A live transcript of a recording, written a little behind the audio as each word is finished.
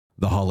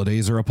The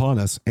holidays are upon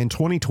us, and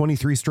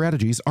 2023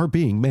 strategies are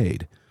being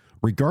made.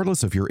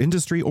 Regardless of your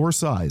industry or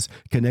size,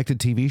 connected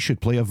TV should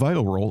play a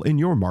vital role in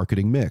your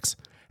marketing mix,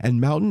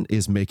 and Mountain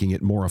is making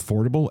it more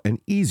affordable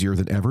and easier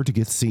than ever to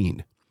get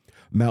seen.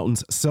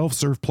 Mountain's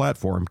self-serve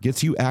platform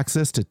gets you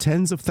access to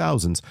tens of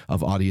thousands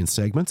of audience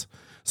segments,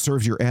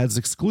 serves your ads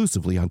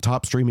exclusively on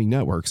top streaming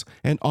networks,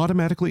 and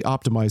automatically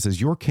optimizes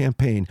your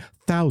campaign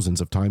thousands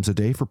of times a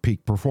day for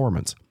peak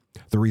performance.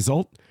 The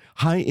result?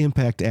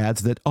 High-impact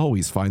ads that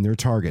always find their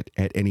target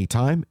at any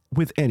time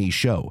with any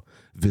show.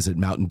 Visit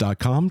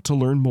mountain.com to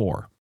learn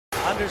more.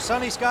 Under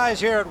sunny skies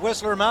here at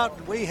Whistler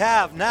Mountain, we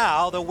have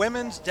now the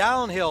women's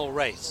downhill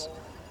race.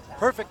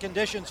 Perfect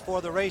conditions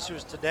for the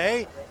racers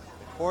today.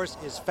 The course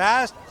is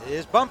fast, it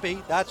is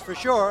bumpy, that's for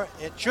sure.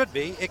 It should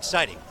be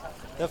exciting.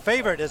 The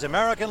favorite is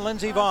American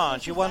Lindsey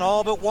Vonn. She won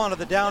all but one of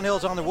the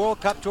downhills on the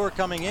World Cup Tour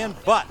coming in,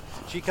 but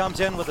she comes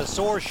in with a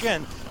sore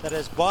shin that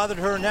has bothered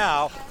her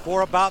now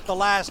for about the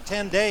last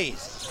 10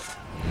 days.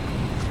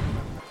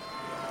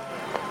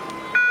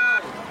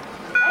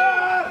 A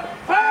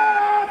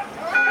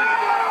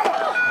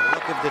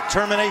look of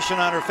determination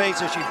on her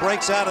face as she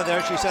breaks out of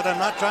there. She said, "I'm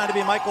not trying to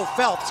be Michael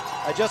Phelps.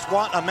 I just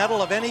want a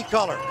medal of any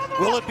color."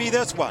 Will it be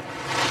this one?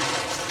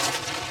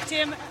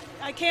 Tim,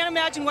 I can't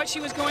imagine what she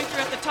was going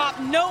through at the top,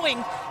 knowing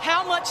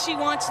how much she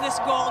wants this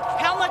gold,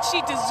 how much she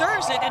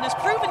deserves it, and has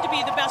proven to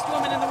be the best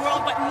woman in the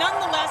world. But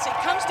nonetheless, it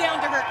comes down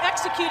to her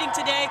executing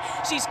today.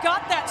 She's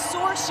got that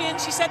sore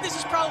shin. She said this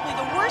is probably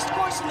the worst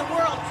course in the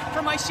world for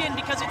my shin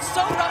because it's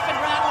so rough and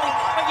rattling.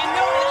 But you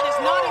know that is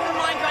not in her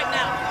mind right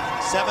now.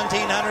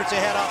 1700s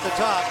ahead off the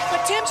top.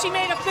 But Tim, she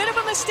made a bit of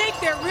a mistake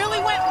there. Really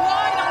went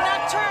wide on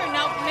that turn.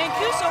 Now,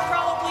 Mancuso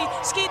probably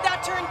skied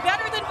that turn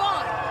better than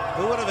Vonn.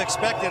 Who would have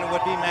expected it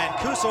would be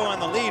Mancuso in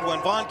the lead when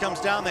Vonn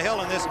comes down the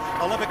hill in this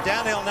Olympic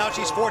downhill? Now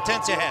she's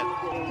 4/10 ahead.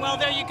 Well,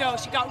 there you go.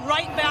 She got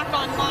right back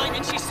online,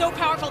 and she's so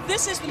powerful.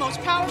 This is the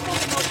most powerful,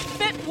 the most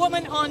fit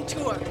woman on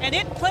tour, and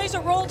it plays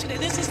a role today.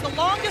 This is the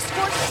longest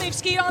course that they've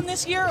skied on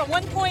this year, a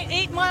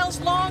 1.8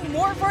 miles long,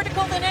 more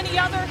vertical than any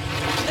other.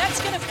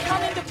 That's going to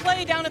come into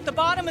play down at the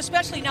bottom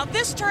especially. Now,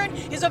 this turn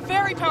is a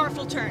very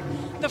powerful turn.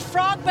 The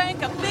frog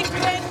bank, a big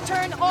bank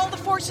turn, all the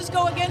forces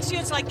go against you.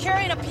 It's like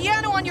carrying a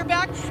piano on your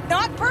back.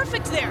 Not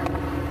perfect there.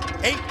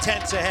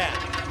 8/10 ahead.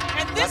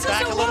 And this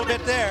back is a little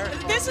bit there.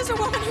 This is a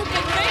woman who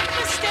can make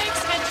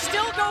mistakes and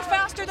still go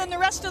faster than the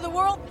rest of the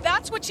world.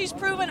 That's what she's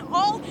proven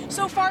all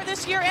so far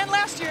this year and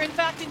last year, in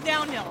fact, in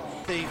downhill.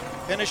 The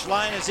finish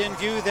line is in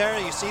view there.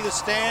 You see the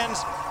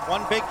stands.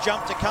 One big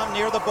jump to come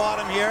near the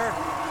bottom here.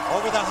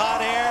 Over the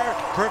hot air,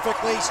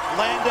 perfectly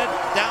landed,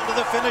 down to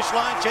the finish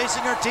line,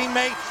 chasing her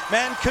teammate,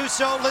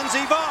 Mancuso,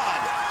 Lindsey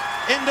Vonn,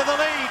 into the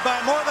lead by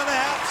more than a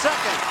half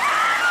second.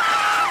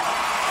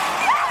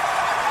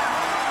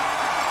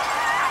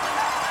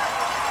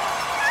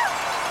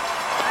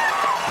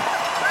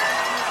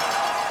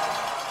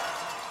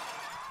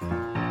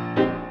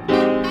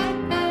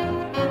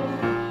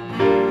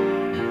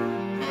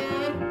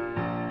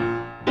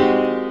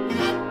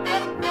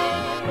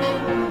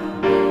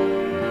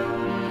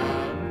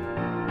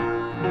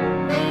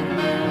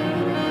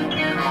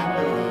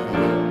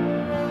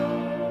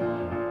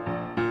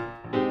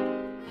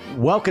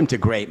 Welcome to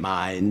Great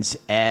Minds,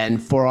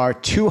 and for our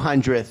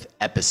 200th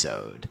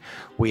episode,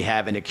 we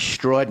have an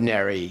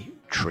extraordinary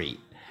treat,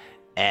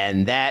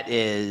 and that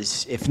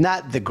is, if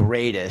not the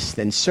greatest,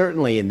 then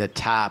certainly in the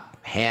top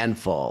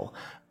handful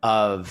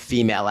of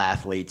female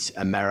athletes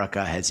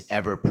America has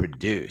ever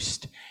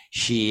produced.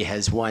 She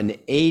has won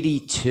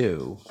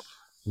 82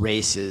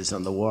 races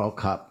on the World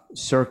Cup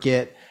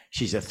circuit.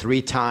 She's a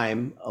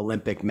three-time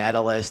Olympic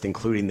medalist,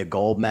 including the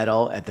gold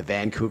medal at the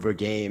Vancouver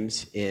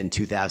Games in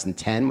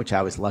 2010, which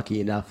I was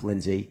lucky enough,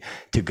 Lindsey,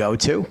 to go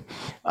to,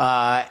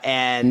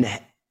 and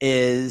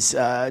is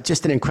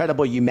just an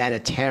incredible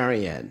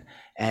humanitarian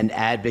and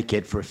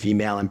advocate for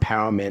female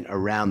empowerment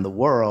around the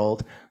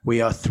world. We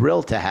are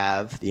thrilled to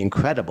have the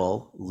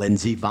incredible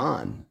Lindsey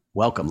Vonn.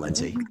 Welcome,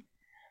 Lindsey.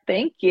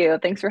 Thank you.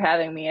 Thanks for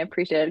having me. I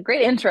appreciate it.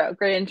 Great intro. I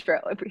appreciate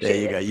it.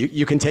 There you go.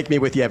 You can take me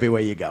with you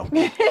everywhere you go.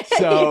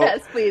 So,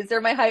 yes, please.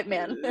 You're my hype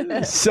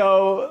man.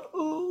 So,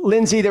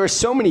 Lindsey, there are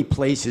so many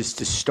places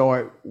to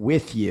start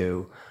with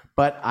you,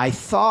 but I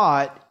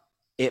thought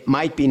it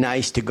might be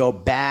nice to go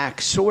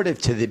back sort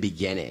of to the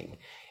beginning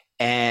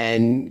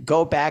and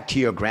go back to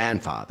your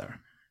grandfather,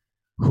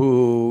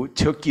 who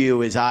took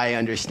you, as I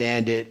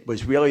understand it,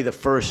 was really the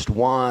first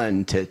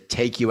one to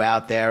take you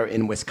out there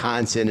in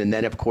Wisconsin and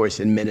then, of course,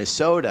 in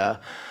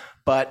Minnesota.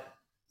 But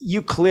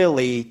you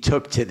clearly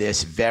took to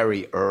this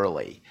very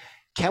early.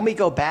 Can we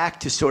go back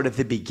to sort of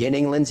the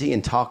beginning, Lindsey,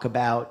 and talk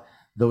about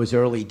those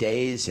early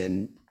days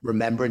and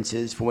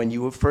remembrances for when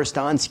you were first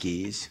on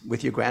skis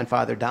with your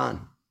grandfather,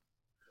 Don?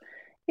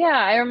 Yeah,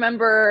 I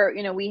remember,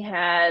 we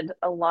had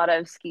a lot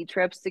of ski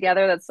trips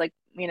together. That's like,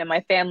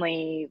 my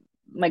family,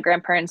 my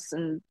grandparents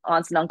and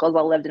aunts and uncles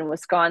all lived in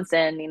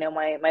Wisconsin.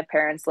 My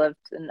parents lived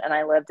and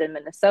I lived in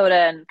Minnesota,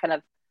 and kind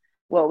of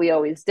what we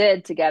always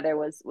did together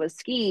was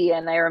ski.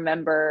 And I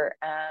remember,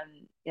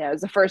 I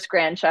was the first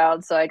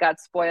grandchild, so I got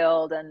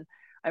spoiled, and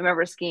I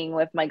remember skiing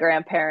with my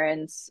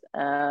grandparents.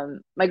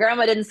 My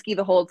grandma didn't ski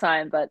the whole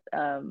time, but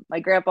my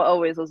grandpa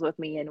always was with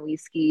me, and we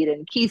skied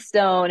in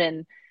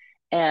Keystone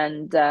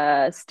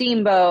and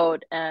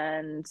Steamboat,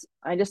 and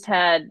I just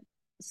had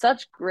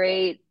such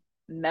great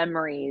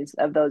memories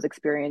of those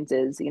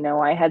experiences.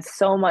 I had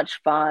so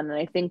much fun, and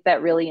I think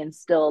that really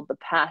instilled the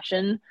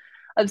passion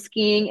of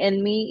skiing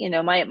in me.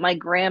 My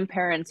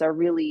grandparents are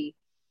really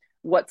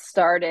what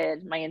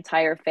started my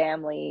entire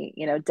family,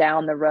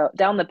 down the road,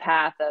 down the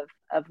path of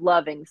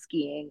loving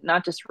skiing,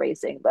 not just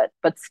racing,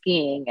 but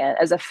skiing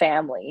as a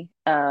family.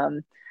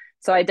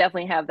 So I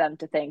definitely have them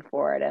to thank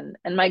for it.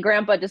 And my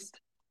grandpa just,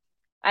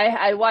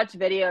 I watch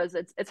videos.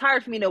 It's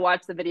hard for me to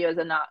watch the videos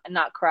and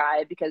not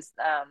cry because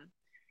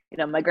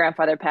my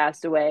grandfather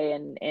passed away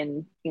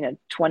in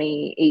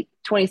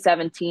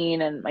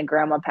 2017, and my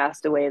grandma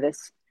passed away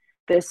this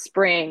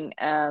spring.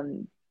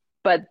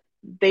 But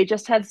they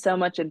just had so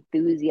much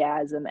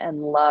enthusiasm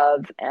and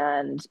love,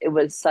 and it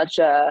was such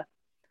a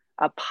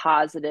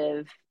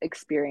positive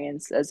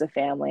experience as a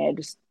family.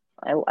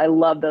 I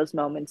love those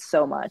moments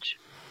so much.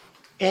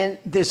 And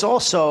there's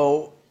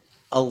also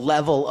a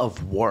level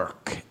of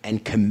work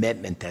and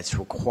commitment that's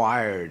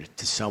required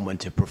to someone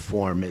to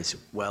perform as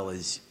well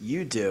as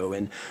you do.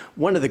 And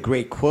one of the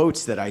great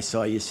quotes that I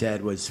saw you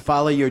said was,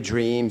 follow your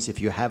dreams. If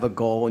you have a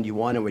goal and you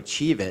want to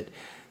achieve it,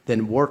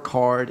 then work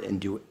hard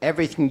and do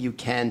everything you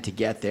can to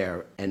get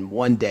there, and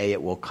one day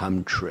it will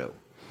come true.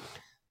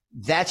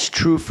 That's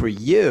true for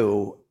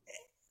you,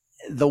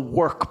 the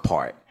work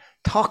part.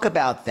 Talk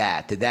about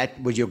that.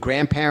 Was your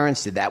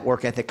grandparents, did that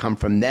work ethic come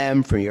from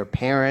them, from your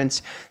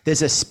parents?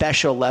 There's a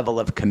special level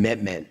of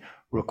commitment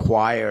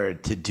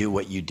required to do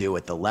what you do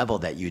at the level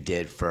that you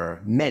did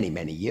for many,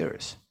 many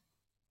years.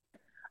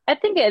 I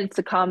think it's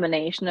a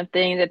combination of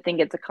things. I think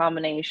it's a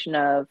combination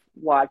of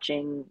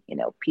watching,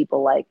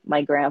 people like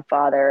my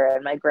grandfather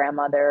and my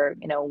grandmother,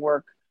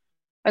 work.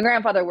 My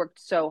grandfather worked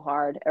so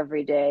hard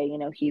every day.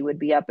 He would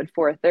be up at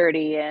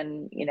 4:30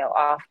 and,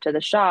 off to the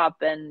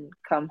shop and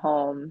come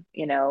home,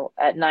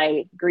 at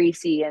night,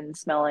 greasy and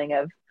smelling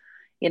of,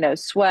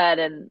 sweat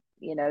and,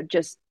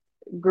 just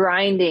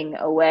grinding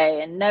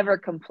away and never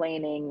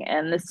complaining.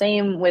 And the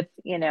same with,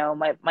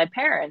 my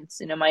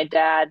parents. My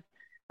dad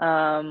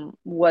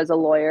is a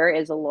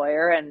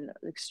lawyer and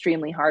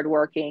extremely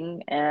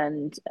hardworking.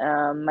 And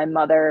my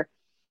mother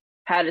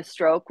had a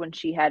stroke when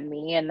she had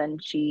me, and then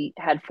she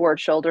had 4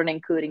 children,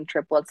 including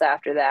triplets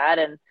after that.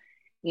 And,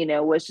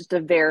 was just a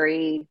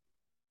very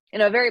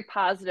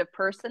positive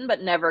person,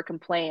 but never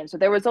complained. So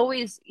there was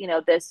always,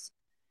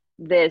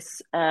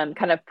 this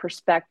kind of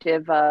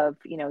perspective of,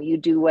 you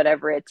do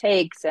whatever it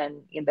takes,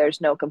 and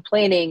there's no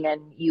complaining,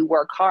 and you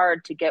work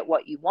hard to get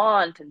what you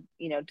want, and,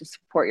 to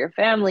support your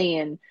family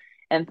and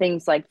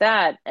things like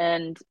that.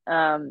 And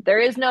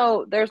there's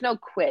no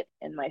quit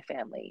in my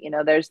family.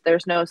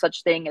 There's no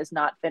such thing as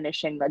not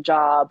finishing the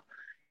job,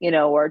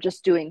 or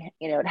just doing,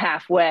 it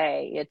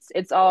halfway.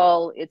 It's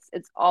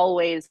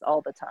always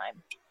all the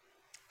time.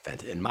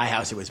 In my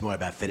house, it was more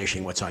about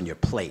finishing what's on your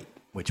plate,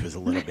 which was a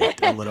little bit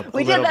we a did little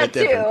that bit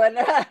different. too.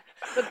 And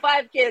with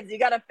 5 kids, you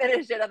got to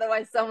finish it,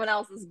 otherwise someone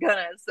else is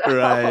gonna. So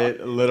right,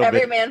 a little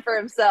every bit. man for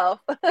himself.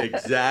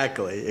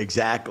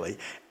 Exactly.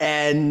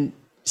 And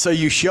so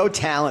you show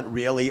talent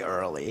really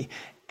early,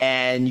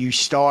 and you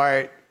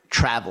start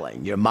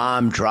traveling. Your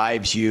mom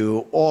drives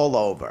you all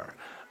over.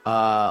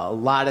 A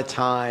lot of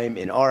time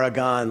in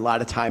Oregon, a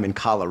lot of time in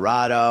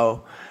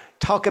Colorado.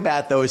 Talk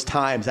about those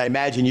times. I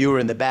imagine you were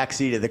in the back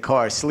seat of the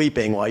car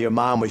sleeping while your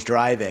mom was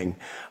driving,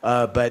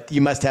 but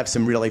you must have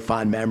some really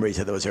fond memories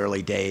of those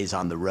early days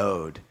on the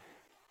road.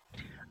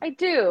 I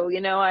do.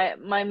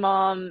 My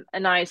mom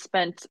and I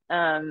spent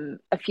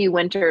a few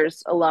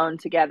winters alone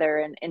together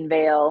in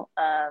Vail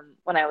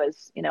when I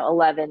was,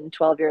 11,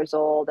 12 years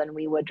old, and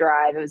we would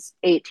drive. It was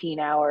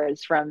 18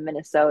 hours from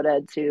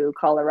Minnesota to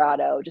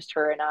Colorado, just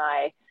her and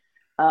I.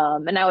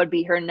 And I would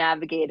be her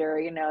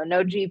navigator,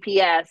 no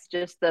GPS,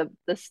 just the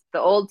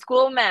old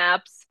school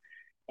maps.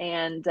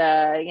 And,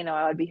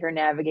 I would be her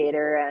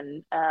navigator.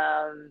 And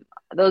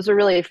those are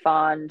really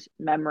fond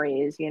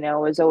memories. It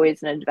was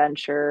always an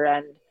adventure.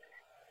 And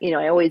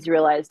I always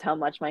realized how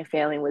much my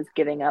family was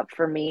giving up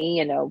for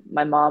me.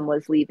 My mom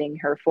was leaving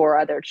her 4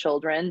 other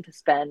children to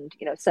spend,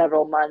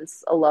 several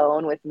months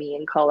alone with me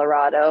in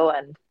Colorado.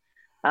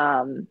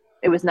 And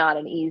it was not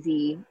an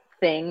easy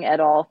thing at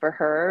all for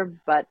her.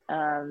 But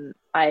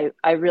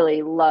I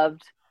really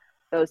loved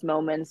those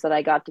moments that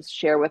I got to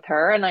share with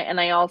her. And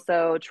I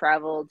also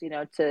traveled,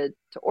 to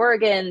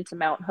Oregon, to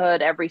Mount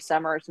Hood every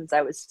summer since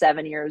I was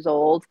 7 years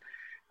old.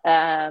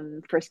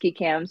 For ski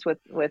camps with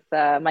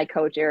my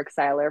coach Eric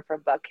Seiler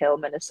from Buck Hill,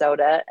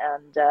 Minnesota,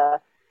 and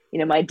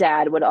my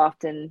dad would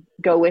often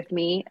go with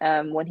me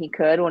when he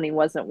could, when he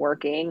wasn't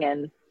working,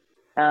 and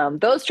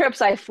those trips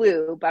I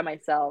flew by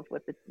myself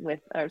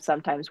or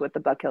sometimes with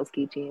the Buck Hill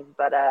ski team.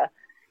 But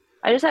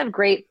I just have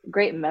great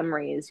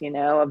memories,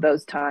 of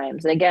those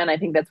times. And again, I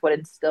think that's what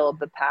instilled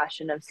the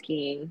passion of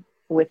skiing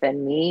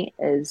within me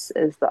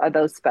are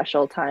those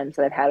special times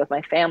that I've had with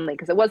my family,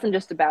 because it wasn't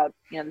just about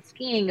the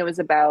skiing. It was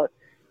about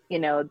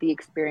the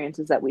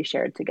experiences that we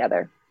shared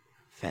together.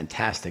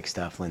 Fantastic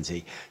stuff,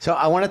 Lindsay. So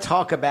I want to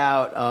talk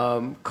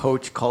about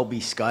Coach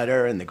Colby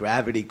Scudder and the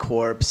Gravity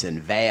Corps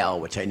and Vail,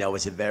 which I know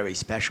is a very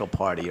special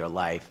part of your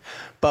life.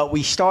 But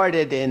we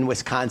started in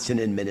Wisconsin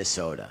and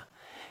Minnesota.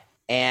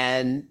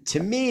 And to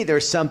me,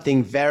 there's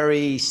something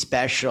very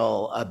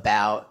special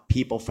about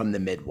people from the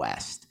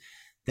Midwest,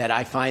 that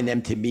I find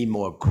them to be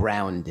more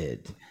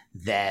grounded,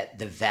 that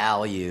the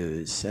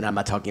values, and I'm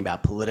not talking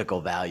about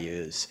political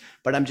values,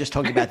 but I'm just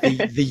talking about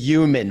the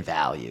human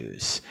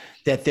values,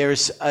 that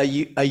there's a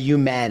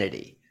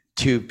humanity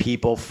to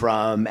people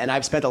from, and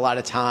I've spent a lot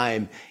of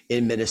time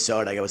in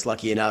Minnesota. I was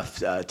lucky enough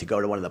to go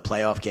to one of the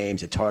playoff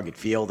games at Target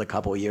Field a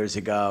couple of years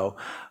ago.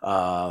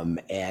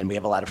 And we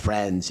have a lot of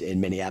friends in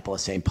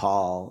Minneapolis, St.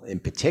 Paul in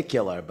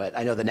particular, but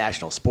I know the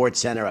National Sports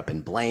Center up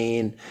in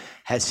Blaine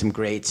has some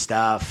great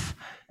stuff.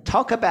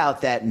 Talk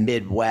about that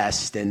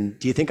Midwest, and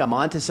do you think I'm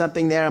onto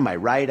something there? Am I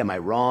right? Am I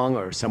wrong?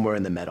 Or somewhere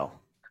in the middle?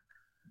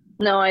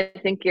 No, I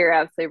think you're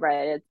absolutely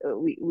right.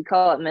 We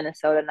call it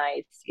Minnesota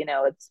nice.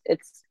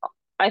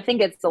 I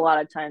think it's a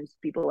lot of times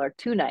people are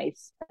too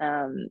nice.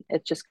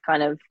 It's just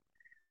kind of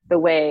the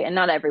way, and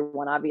not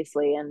everyone,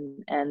 obviously.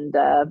 And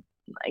I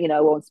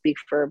won't speak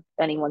for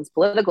anyone's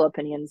political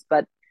opinions,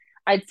 but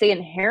I'd say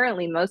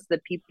inherently most of the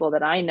people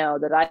that I know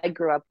that I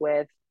grew up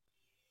with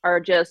are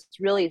just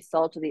really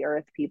salt of the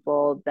earth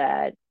people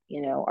that,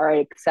 are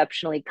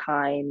exceptionally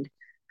kind,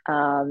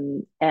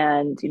 and,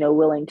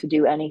 willing to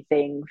do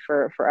anything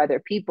for other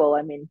people.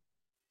 I mean,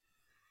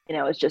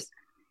 it's just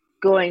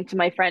going to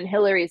my friend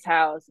Hillary's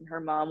house, and her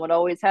mom would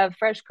always have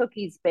fresh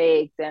cookies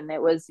baked, and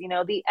it was,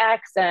 the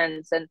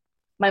accents, and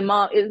my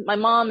mom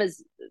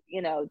is,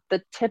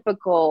 the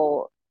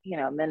typical,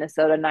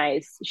 Minnesota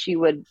nice. She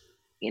would,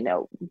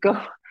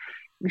 go,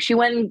 she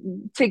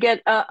went to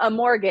get a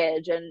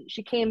mortgage, and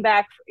she came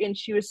back and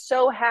she was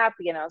so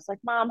happy. And I was like,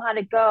 Mom, how'd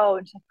it go?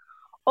 And she's like,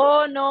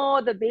 oh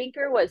no, the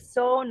banker was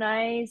so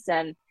nice.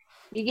 And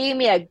he gave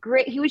me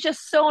he was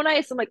just so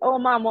nice. I'm like, oh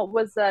Mom, what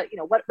was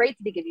what rate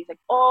did he give you? He's like,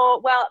 oh,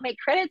 well, my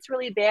credit's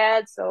really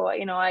bad. So,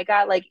 I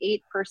got like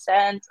 8%.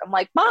 I'm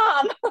like,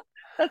 Mom,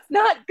 that's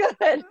not good.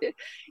 And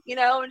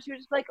she was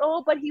just like,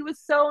 oh, but he was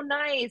so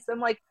nice. I'm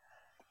like,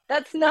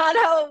 that's not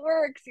how it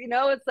works.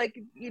 It's like,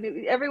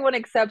 everyone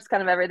accepts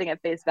kind of everything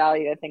at face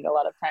value, I think, a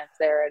lot of times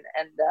there.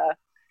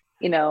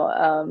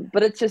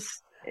 But it's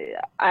just,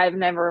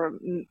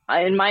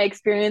 in my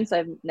experience,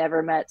 I've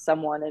never met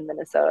someone in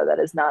Minnesota that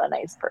is not a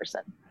nice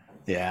person.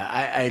 Yeah,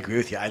 I agree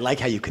with you. I like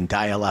how you can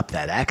dial up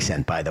that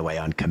accent, by the way,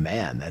 on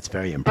command. That's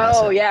very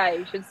impressive. Oh yeah.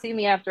 You should see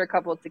me after a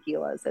couple of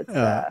tequilas. It's,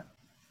 the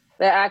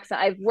accent.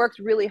 I've worked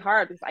really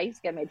hard because I used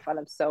to get made fun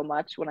of so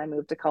much when I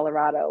moved to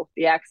Colorado.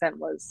 The accent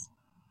was,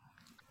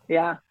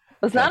 yeah,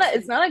 it's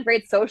not a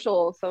great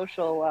social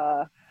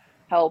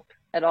help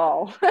at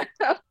all.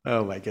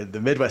 Oh my God. The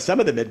Midwest, some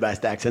of the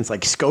Midwest accents,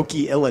 like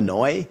Skokie,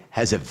 Illinois,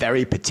 has a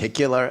very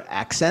particular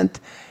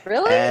accent.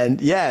 Really? And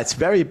yeah, it's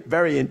very,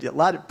 very, a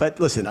lot. But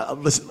listen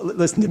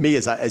to me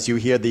as you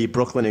hear the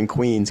Brooklyn and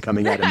Queens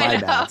coming out of my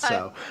mouth.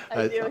 So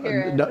I do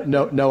hear it.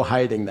 No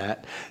hiding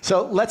that.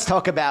 So let's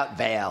talk about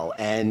Vail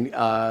and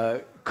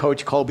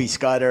Coach Colby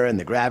Scudder and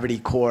the Gravity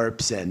Corps,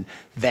 and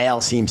Vail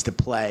seems to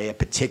play a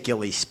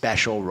particularly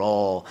special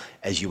role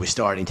as you were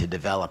starting to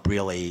develop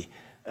really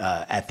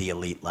at the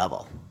elite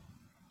level.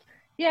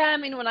 Yeah, I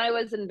mean, when I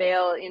was in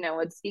Vail,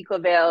 with Ski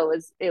Club Vail,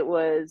 it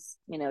was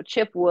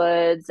Chip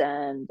Woods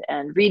and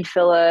Reed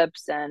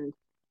Phillips and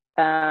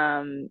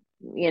JC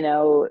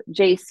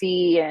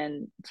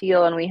and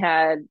Teal, and we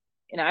had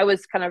I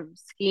was kind of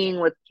skiing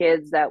with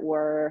kids that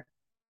were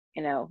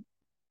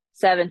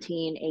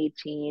 17,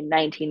 18,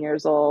 19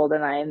 years old,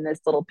 and I'm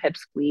this little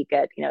pipsqueak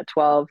at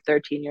 12,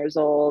 13 years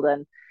old.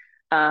 And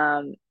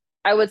I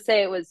would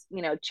say it was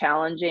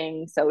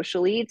challenging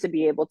socially to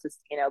be able to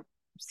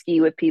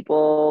ski with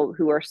people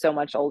who are so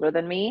much older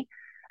than me,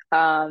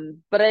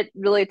 but it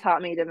really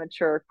taught me to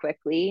mature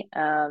quickly,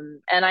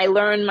 and I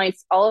learned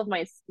all of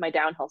my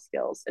downhill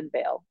skills in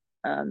Vail.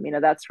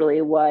 That's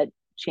really what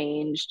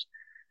changed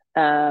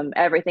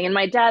everything, and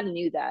my dad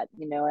knew that,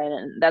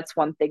 and that's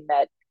one thing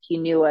that he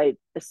knew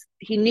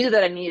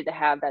that I needed to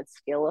have that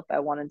skill if I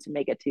wanted to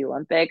make it to the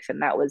Olympics.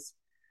 And that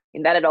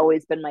had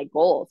always been my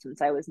goal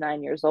since I was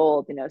 9 years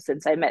old.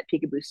 Since I met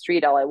Peekaboo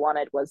Street, all I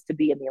wanted was to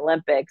be in the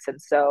Olympics.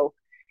 And so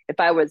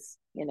if I was,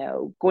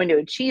 going to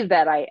achieve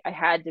that, I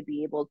had to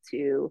be able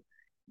to,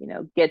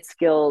 get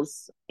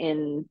skills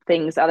in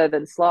things other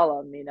than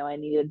slalom. I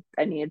needed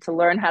to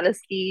learn how to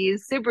ski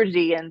Super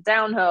G and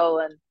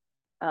downhill.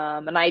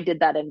 And I did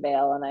that in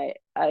Vail. And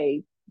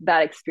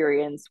that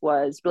experience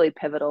was really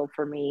pivotal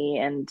for me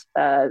and,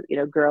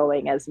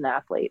 growing as an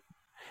athlete.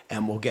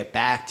 And we'll get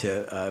back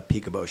to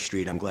Peekaboo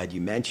Street. I'm glad you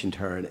mentioned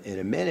her in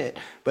a minute.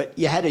 But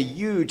you had a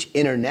huge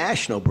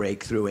international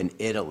breakthrough in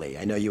Italy.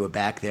 I know you were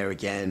back there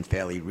again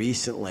fairly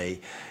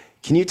recently.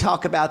 Can you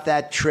talk about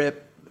that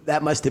trip?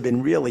 That must have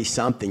been really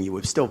something. You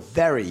were still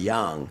very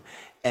young,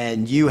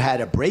 and you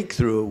had a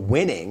breakthrough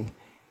winning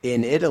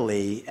in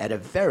Italy at a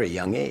very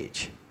young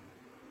age.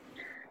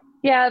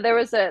 Yeah,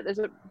 there's a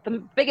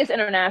the biggest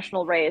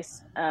international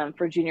race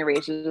for junior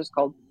racers is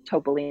called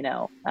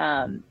Topolino,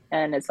 and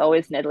it's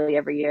always in Italy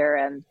every year.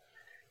 And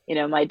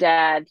my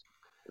dad,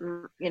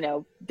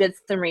 did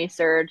some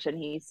research, and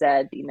he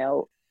said,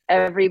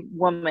 every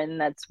woman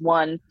that's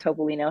won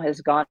Topolino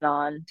has gone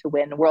on to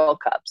win World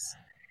Cups.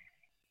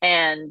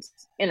 And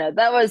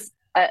that was,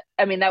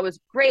 that was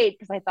great,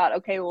 because I thought,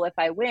 okay, well, if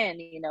I win,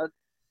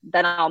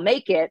 then I'll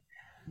make it.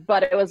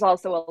 But it was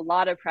also a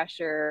lot of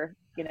pressure,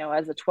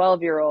 as a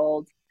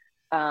 12-year-old.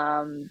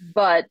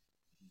 But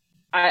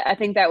I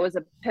think that was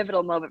a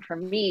pivotal moment for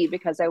me,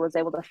 because I was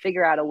able to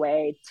figure out a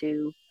way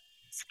to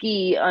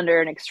ski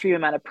under an extreme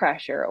amount of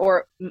pressure,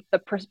 or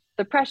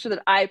the pressure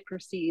that I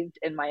perceived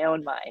in my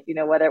own mind.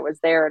 Whether it was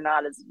there or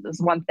not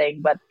is one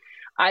thing, but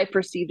I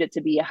perceived it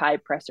to be a high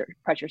pressure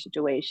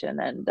situation.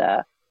 And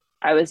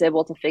I was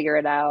able to figure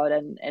it out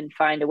and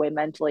find a way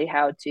mentally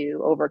how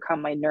to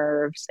overcome my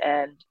nerves.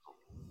 And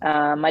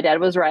my dad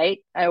was right.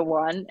 I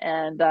won,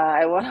 and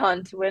I went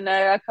on to win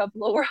a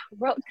couple of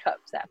World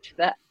Cups after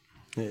that.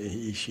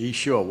 He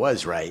sure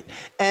was right.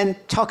 And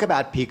talk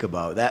about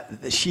Picabo.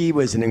 That she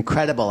was an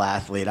incredible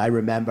athlete. I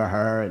remember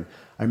her, and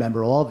I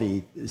remember all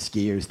the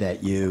skiers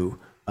that you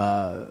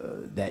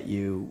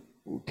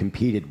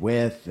competed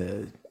with.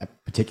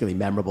 Particularly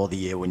memorable the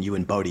year when you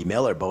and Bode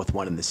Miller both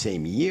won in the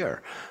same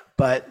year.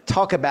 But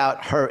talk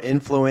about her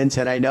influence,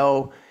 and I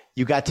know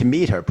you got to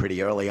meet her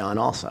pretty early on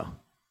also.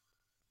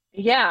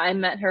 Yeah, I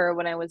met her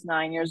when I was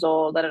 9 years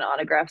old at an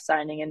autograph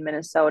signing in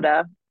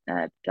Minnesota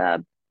at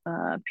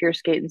Pure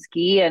Skate and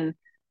Ski, and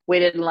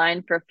waited in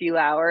line for a few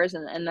hours,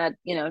 and that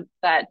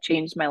that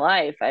changed my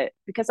life.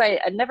 Because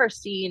I'd never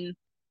seen,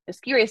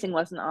 ski racing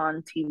wasn't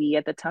on TV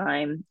at the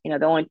time.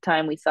 The only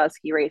time we saw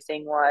ski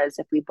racing was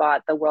if we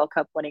bought the World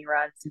Cup winning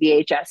runs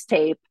VHS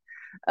tape.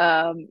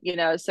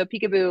 So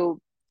Picabo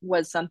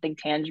was something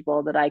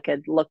tangible that I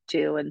could look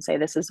to and say,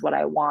 this is what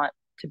I want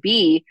to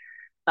be.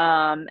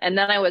 And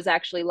then I was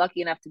actually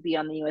lucky enough to be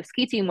on the U.S.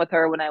 ski team with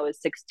her when I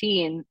was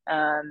 16,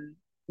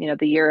 the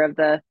year of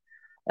the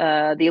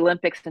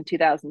Olympics in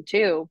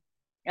 2002.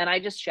 And I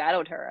just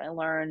shadowed her. I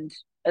learned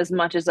as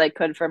much as I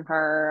could from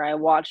her. I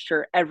watched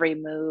her every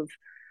move.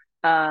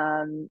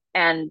 And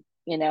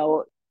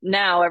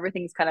now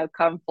everything's kind of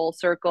come full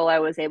circle. I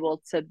was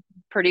able to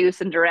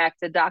produce and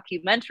direct a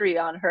documentary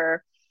on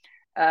her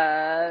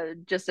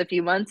just a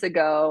few months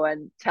ago,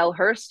 and tell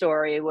her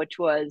story, which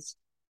was,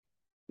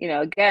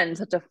 again,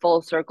 such a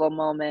full circle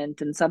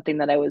moment, and something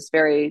that I was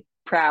very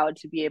proud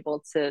to be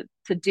able to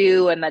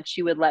do, and that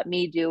she would let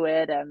me do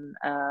it. And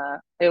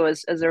it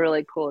was a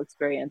really cool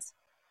experience.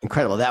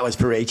 Incredible. That was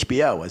for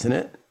HBO, wasn't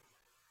it?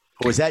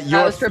 Or was that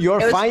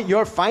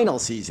your final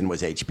season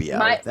was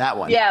HBO? That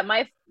one? Yeah,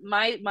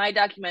 my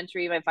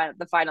documentary,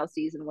 the final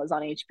season was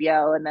on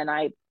HBO, and then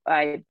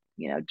I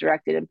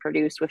directed and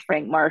produced with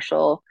Frank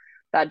Marshall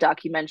that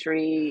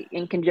documentary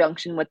in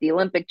conjunction with the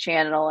Olympic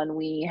Channel, and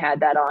we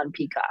had that on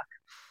Peacock.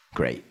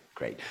 Great.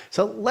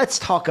 So let's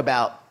talk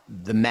about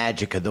the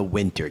magic of the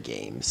Winter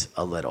Games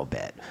a little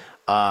bit.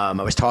 I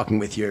was talking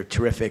with your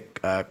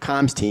terrific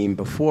comms team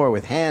before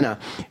with Hannah,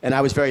 and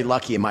I was very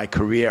lucky in my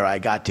career. I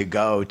got to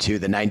go to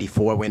the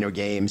 94 Winter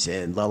Games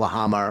in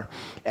Lillehammer,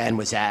 and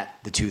was at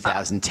the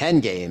 2010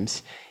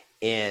 Games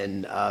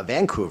in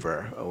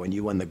Vancouver when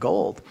you won the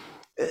gold.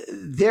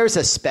 There's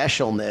a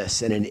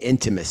specialness and an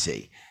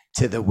intimacy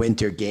to the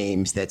Winter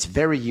Games that's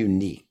very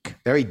unique,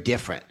 very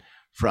different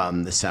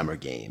from the Summer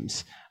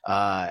Games.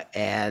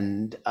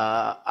 And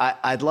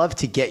I'd love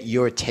to get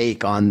your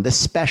take on the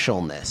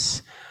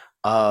specialness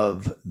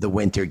of the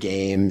Winter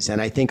Games.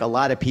 And I think a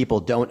lot of people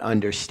don't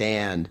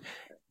understand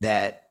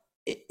that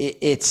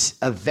it's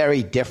a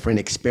very different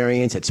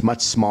experience. It's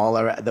much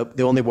smaller.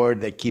 The only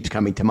word that keeps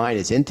coming to mind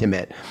is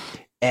intimate.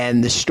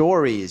 And the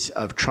stories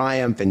of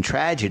triumph and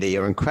tragedy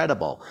are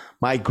incredible.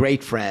 My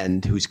great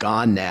friend, who's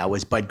gone now,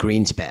 was Bud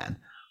Greenspan,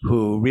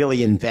 who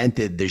really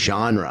invented the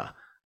genre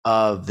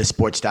of the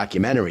sports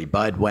documentary.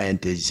 Bud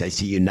went, as I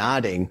see you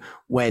nodding,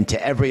 went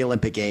to every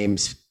Olympic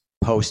Games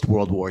post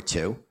World War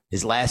II.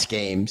 His last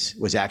games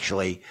was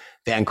actually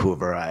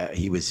Vancouver.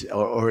 He was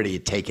already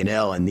taken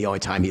ill, and the only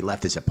time he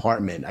left his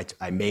apartment,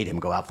 I made him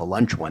go out for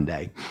lunch one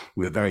day.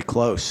 We were very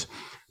close.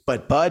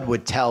 But Bud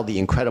would tell the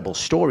incredible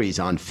stories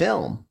on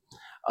film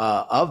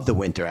of the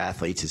winter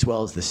athletes as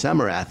well as the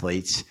summer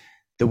athletes.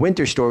 The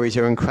winter stories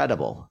are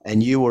incredible,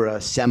 and you were a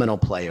seminal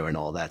player and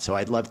all that. So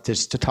I'd love to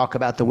talk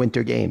about the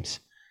Winter Games.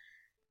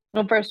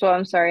 Well, first of all,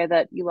 I'm sorry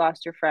that you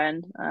lost your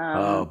friend.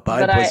 Bud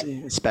was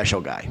a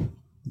special guy.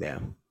 Yeah.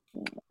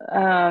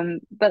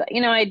 But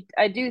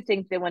I do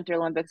think the Winter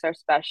Olympics are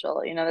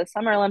special. The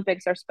Summer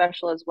Olympics are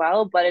special as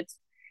well, but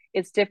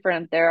it's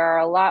different. There are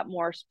a lot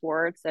more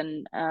sports,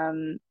 and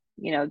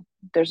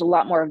there's a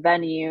lot more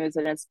venues,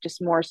 and it's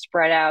just more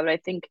spread out. I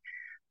think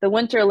the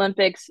Winter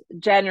Olympics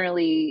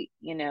generally,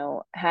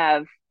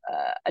 have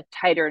a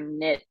tighter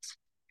knit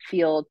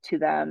feel to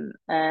them,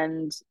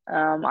 and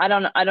I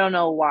don't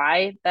know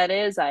why that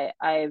is. I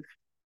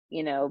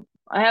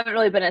haven't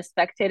really been a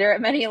spectator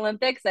at many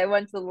Olympics. I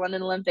went to the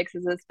London Olympics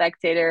as a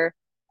spectator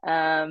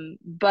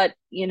But,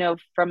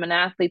 from an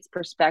athlete's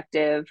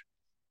perspective,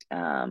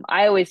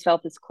 I always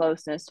felt this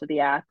closeness to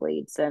the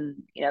athletes.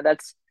 And,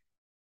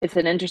 it's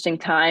an interesting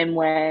time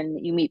when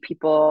you meet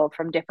people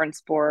from different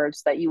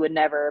sports that you would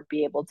never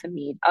be able to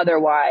meet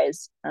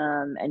otherwise.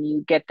 And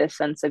you get this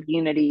sense of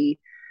unity,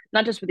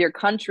 not just with your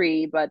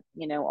country, but,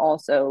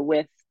 also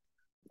with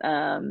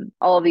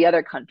all of the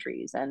other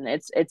countries. And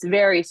it's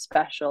very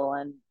special.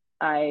 And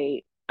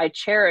I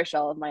cherish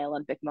all of my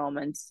Olympic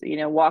moments,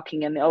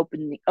 walking in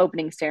the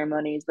opening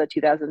ceremonies, the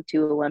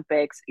 2002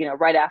 Olympics,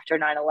 right after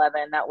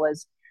 9/11. That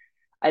was,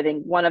 I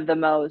think, one of the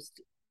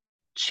most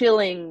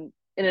chilling,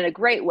 and in a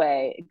great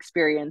way,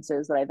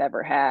 experiences that I've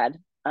ever had.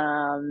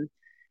 And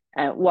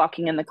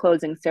walking in the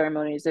closing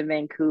ceremonies in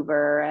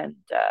Vancouver and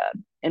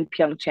in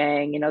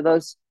Pyeongchang,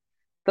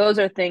 those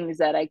are things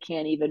that I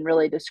can't even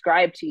really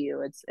describe to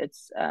you.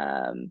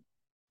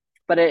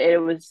 But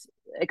it was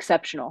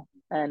exceptional,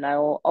 and I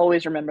will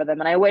always remember them.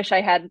 And I wish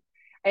I had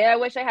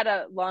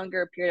a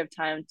longer period of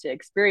time to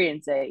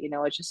experience it.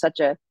 It's just such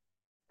a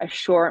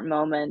short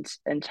moment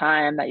in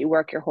time that you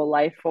work your whole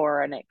life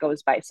for, and it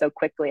goes by so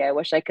quickly. I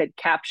wish I could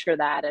capture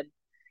that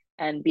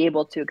and be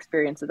able to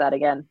experience that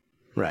again.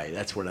 Right.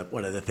 That's one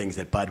of the things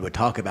that Bud would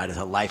talk about, is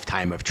a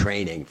lifetime of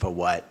training for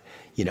what,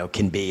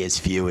 can be as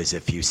few as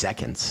a few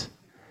seconds.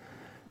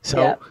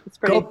 So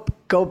yeah,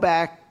 go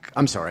back.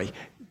 I'm sorry.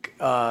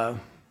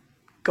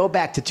 Go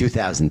back to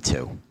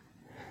 2002.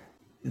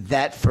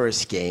 That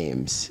first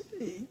games.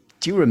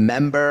 Do you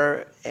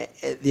remember,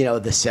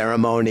 the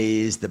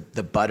ceremonies,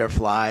 the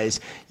butterflies?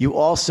 You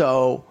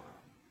also,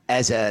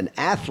 as an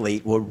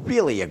athlete, were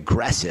really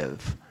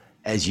aggressive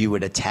as you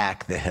would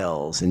attack the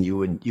hills, and you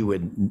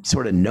would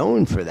sort of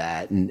known for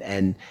that,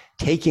 and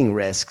taking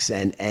risks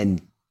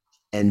and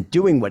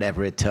doing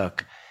whatever it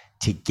took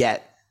to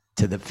get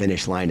to the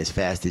finish line as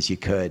fast as you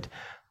could.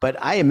 But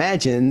I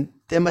imagine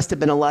there must have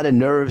been a lot of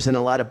nerves and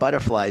a lot of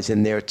butterflies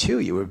in there too.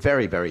 You were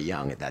very, very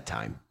young at that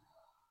time.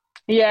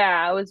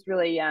 Yeah, I was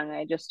really young.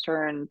 I just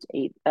turned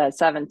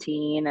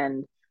 17,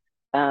 and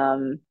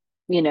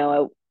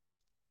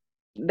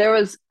there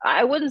was,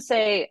 I wouldn't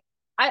say,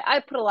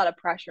 I put a lot of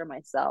pressure on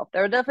myself.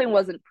 There definitely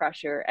wasn't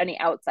pressure, any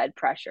outside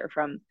pressure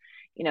from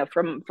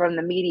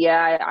the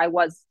media. I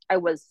was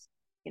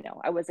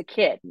a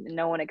kid.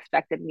 No one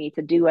expected me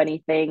to do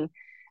anything.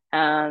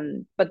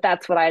 But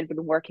that's what I had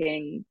been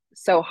working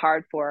so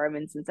hard for. I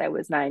mean, since I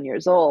was 9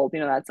 years old,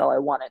 that's all I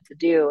wanted to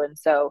do. And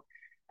so,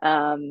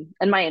 and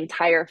my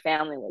entire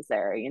family was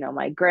there,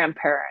 my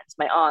grandparents,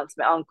 my aunts,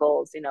 my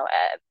uncles,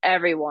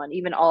 everyone,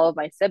 even all of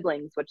my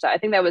siblings, which I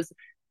think that was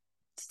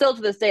still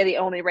to this day the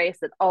only race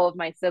that all of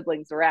my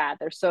siblings were at.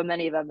 There's so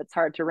many of them, it's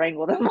hard to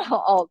wrangle them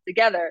all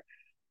together.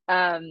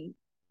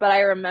 But I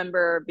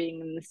remember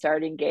being in the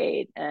starting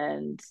gate,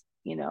 and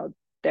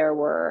there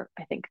were,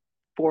 I think,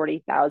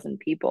 40,000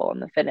 people in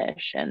the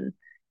finish, and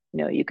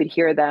you could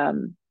hear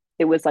them.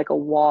 It was like a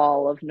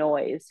wall of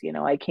noise.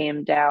 I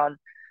came down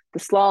the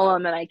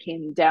slalom, and I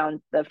came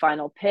down the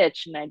final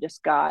pitch, and I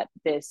just got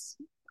this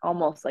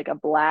almost like a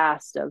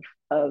blast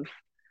of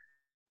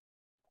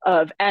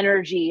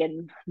energy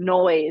and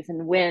noise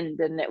and wind,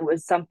 and it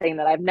was something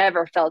that I've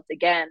never felt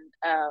again.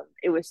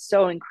 It was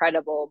so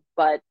incredible.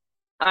 But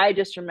I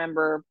just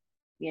remember,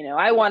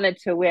 I wanted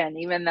to win,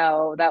 even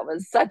though that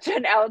was such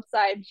an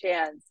outside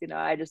chance.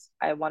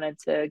 I wanted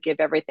to give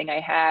everything I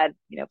had,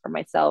 for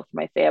myself, for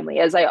my family,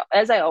 as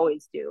I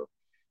always do.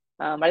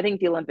 I think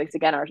the Olympics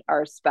again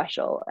are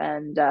special,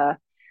 and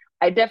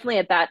I definitely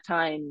at that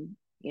time,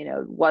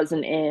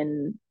 wasn't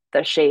in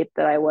the shape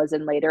that I was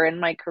in later in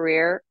my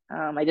career.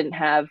 I didn't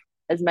have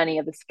as many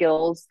of the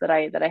skills that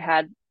I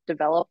had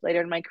developed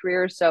later in my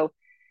career, so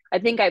I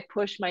think I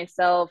pushed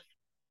myself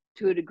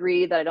to a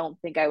degree that I don't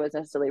think I was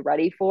necessarily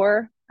ready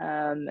for,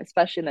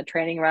 especially in the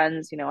training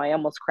runs. I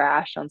almost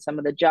crashed on some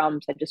of the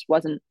jumps. I just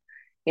wasn't,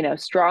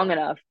 strong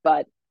enough.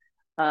 But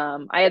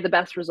I had the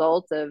best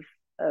results of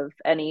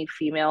any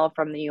female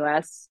from the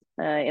U.S.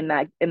 in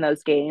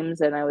those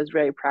games, and I was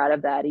very proud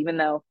of that. Even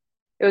though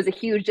it was a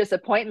huge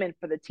disappointment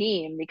for the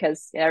team,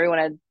 because everyone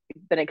had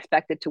been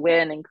expected to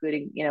win,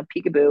 including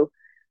Peekaboo.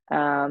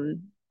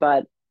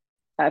 But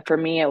for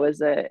me, it was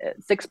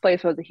sixth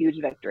place was a huge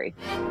victory.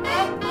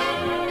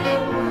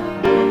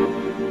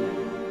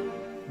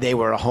 They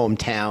were a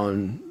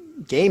hometown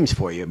games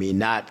for you. I mean,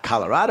 not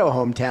Colorado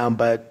hometown,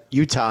 but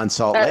Utah and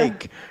Salt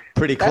Lake,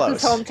 pretty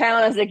close. That's as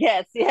hometown as it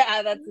gets.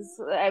 Yeah,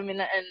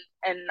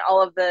 and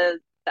all of the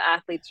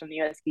athletes from the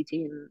U.S. ski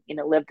team,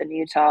 lived in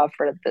Utah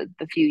for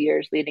the few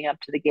years leading up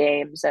to the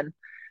games. And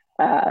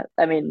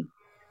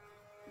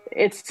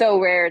it's so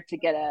rare to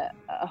get a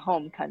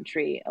home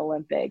country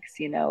Olympics.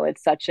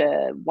 It's such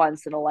a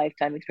once in a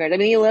lifetime experience. I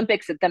mean, the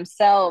Olympics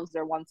themselves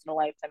are once in a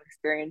lifetime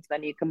experience.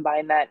 Then you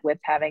combine that with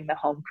having the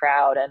home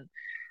crowd,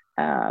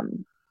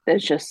 and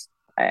it's just,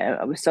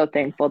 I was so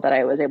thankful that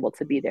I was able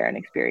to be there and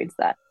experience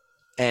that.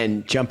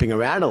 And jumping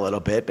around a little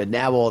bit, but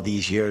now all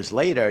these years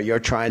later, you're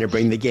trying to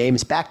bring the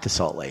games back to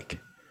Salt Lake.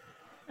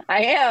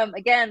 I am.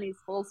 Again, these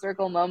full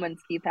circle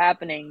moments keep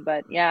happening,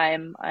 but yeah,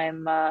 I'm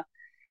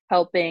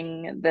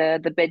helping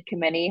the bid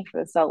committee for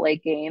the Salt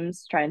Lake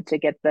Games, trying to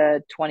get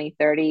the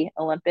 2030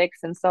 Olympics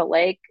in Salt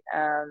Lake.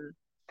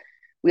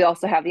 We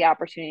also have the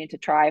opportunity to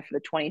try for the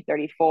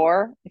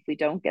 2034 if we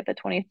don't get the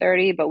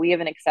 2030, but we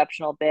have an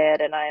exceptional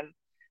bid, and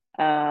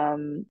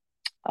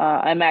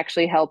I'm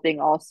actually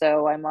helping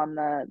also. I'm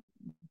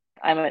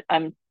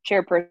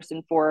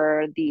chairperson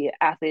for the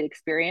athlete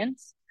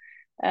experience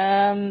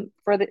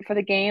for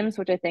the games,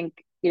 which I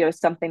think, is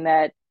something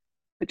that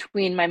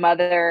between my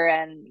mother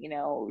and,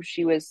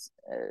 she was,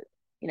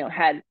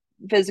 had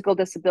physical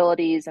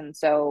disabilities. And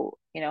so,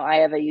 I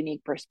have a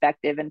unique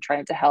perspective in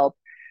trying to help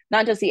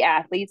not just the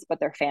athletes,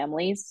 but their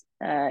families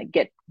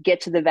get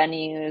to the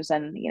venues.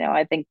 And,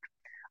 I think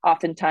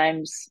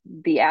oftentimes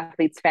the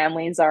athletes'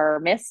 families are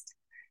missed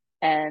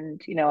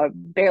and,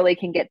 barely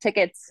can get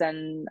tickets.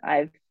 And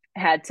I've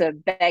had to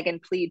beg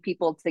and plead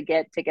people to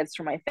get tickets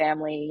for my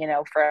family,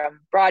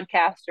 from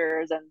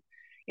broadcasters and,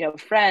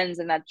 friends,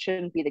 and that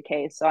shouldn't be the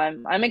case. So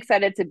I'm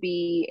excited to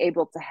be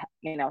able to,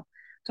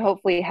 to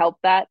hopefully help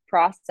that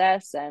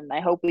process. And I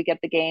hope we get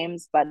the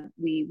games, but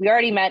we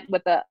already met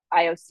with the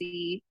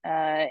IOC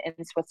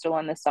in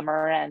Switzerland this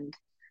summer. And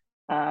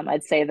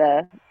I'd say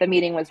the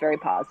meeting was very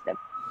positive.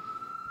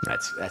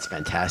 That's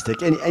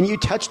fantastic. And you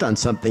touched on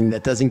something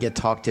that doesn't get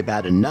talked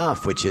about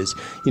enough, which is,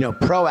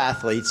 pro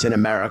athletes in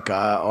America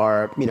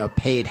are,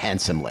 paid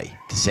handsomely,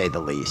 to say the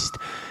least.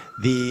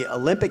 The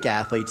Olympic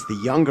athletes, the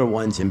younger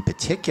ones in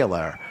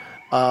particular,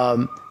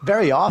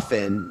 very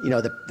often,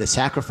 the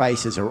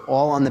sacrifices are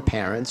all on the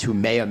parents who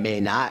may or may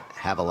not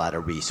have a lot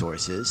of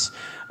resources.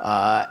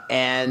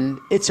 And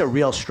it's a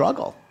real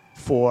struggle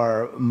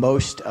for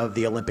most of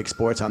the Olympic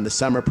sports on the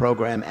summer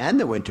program and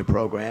the winter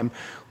program,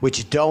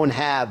 which don't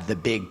have the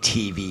big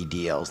TV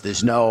deals.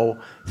 There's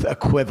no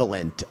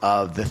equivalent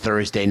of the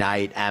Thursday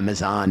night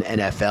Amazon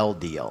NFL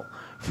deal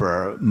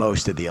for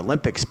most of the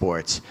Olympic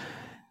sports.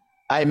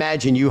 I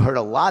imagine you heard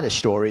a lot of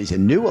stories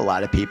and knew a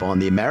lot of people on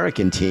the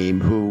American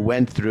team who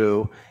went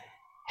through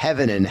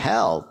heaven and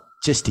hell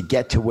just to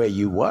get to where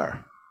you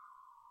were.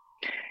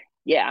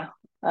 Yeah.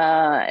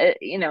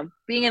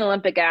 Being an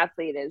Olympic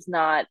athlete is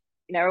not,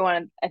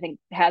 everyone, I think,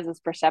 has this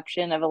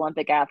perception of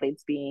Olympic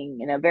athletes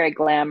being, very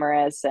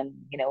glamorous, and,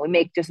 we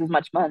make just as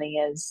much money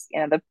as,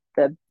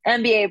 the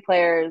NBA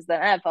players, the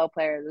NFL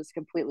players. Is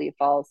completely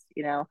false.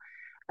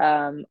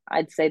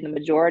 I'd say the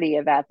majority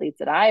of athletes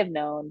that I have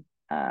known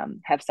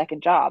have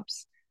second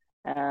jobs.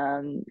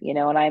 And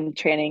I'm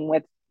training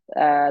with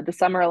the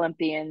Summer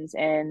Olympians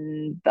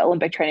in the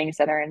Olympic Training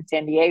Center in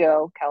San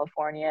Diego,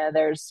 California.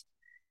 There's,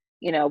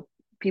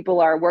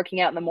 people are working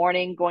out in the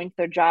morning, going to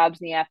their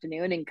jobs in the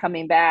afternoon, and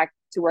coming back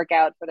to work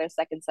out for their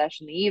second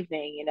session in the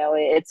evening.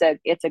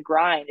 It's a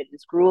grind. It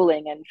is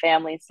grueling, and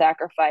families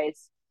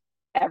sacrifice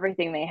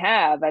everything they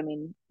have. I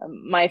mean,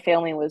 my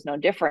family was no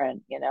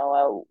different.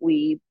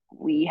 We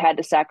had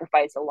to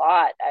sacrifice a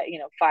lot.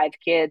 5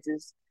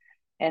 kids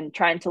and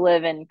trying to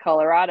live in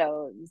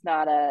Colorado is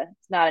not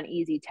an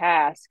easy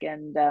task.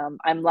 And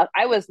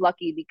I was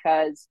lucky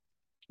because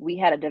we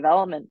had a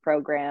development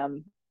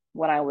program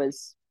when I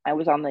was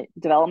on the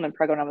development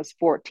program when I was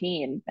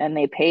 14, and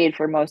they paid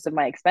for most of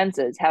my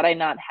expenses. Had I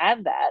not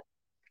had that,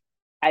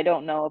 I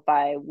don't know if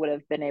I would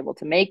have been able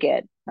to make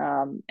it.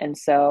 And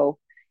so,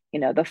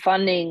 the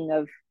funding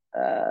of,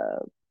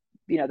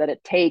 that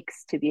it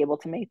takes to be able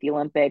to make the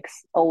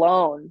Olympics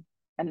alone,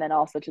 and then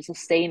also to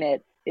sustain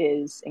it,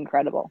 is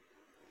incredible.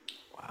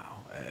 Wow.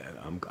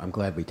 I'm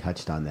glad we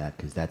touched on that,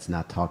 because that's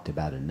not talked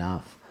about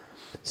enough.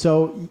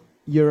 So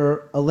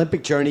your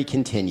Olympic journey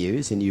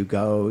continues, and you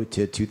go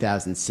to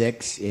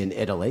 2006 in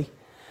Italy,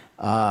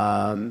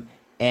 and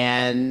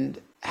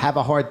have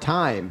a hard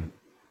time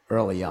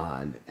early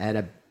on,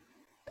 and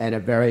a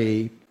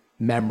very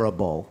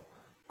memorable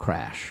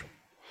crash.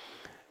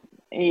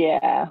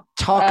 Yeah.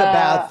 Talk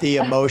about the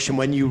emotion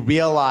when you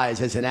realize,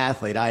 as an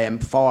athlete, I am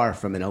far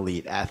from an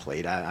elite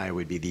athlete. I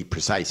would be the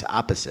precise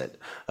opposite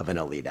of an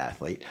elite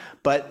athlete.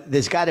 But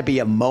there's got to be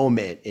a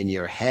moment in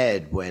your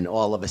head when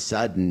all of a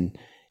sudden,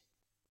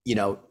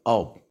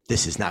 oh,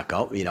 this is not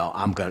going.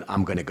 I'm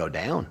going to go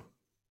down,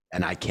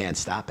 and I can't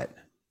stop it.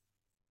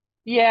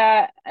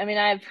 Yeah, I mean,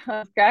 I've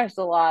crashed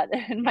a lot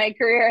in my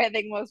career. I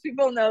think most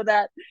people know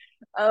that.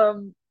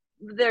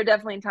 There are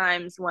definitely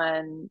times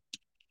when,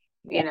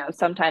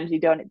 sometimes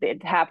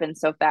it happens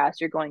so fast.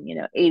 You're going,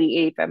 80,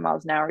 85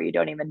 miles an hour. You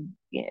don't even,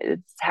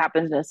 it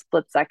happens in a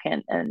split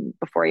second. And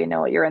before you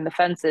know it, you're in the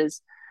fences.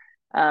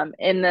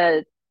 In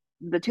the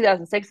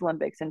 2006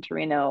 Olympics in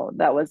Torino,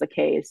 that was the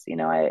case.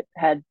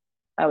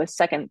 I was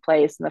second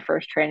place in the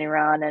first training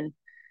run, and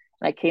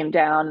I came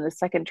down in the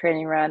second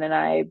training run, and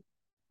I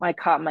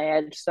caught my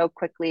edge so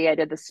quickly. I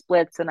did the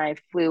splits, and I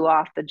flew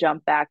off the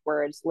jump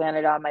backwards,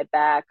 landed on my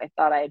back. I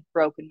thought I had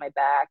broken my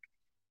back.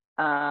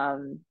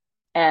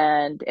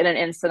 And in an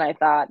instant, I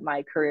thought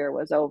my career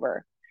was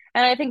over.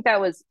 And I think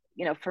that was,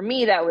 for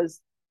me, that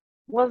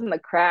wasn't the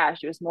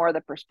crash. It was more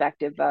the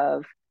perspective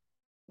of,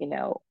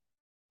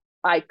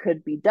 I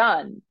could be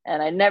done.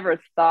 And I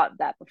never thought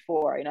that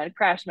before. I'd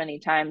crashed many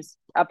times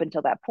up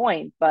until that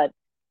point, but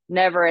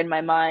never in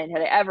my mind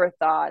had I ever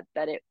thought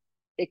that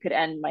it could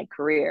end my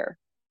career.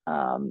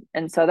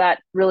 And so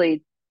that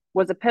really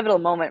was a pivotal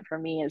moment for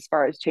me as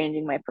far as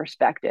changing my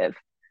perspective.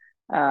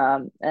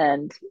 And,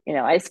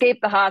 I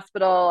escaped the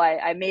hospital.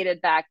 I made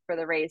it back for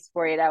the race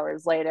 48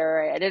 hours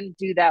later. I didn't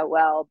do that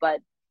well, but,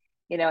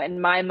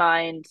 in my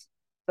mind,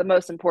 the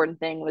most important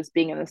thing was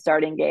being in the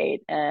starting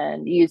gate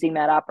and using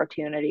that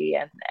opportunity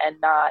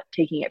and not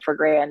taking it for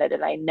granted.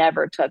 And I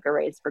never took a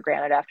race for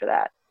granted after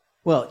that.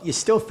 Well, you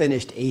still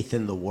finished 8th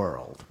in the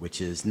world, which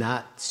is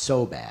not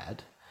so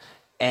bad.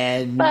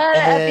 But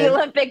at the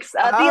Olympics,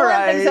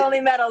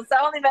 only medals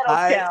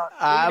count.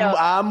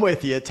 I'm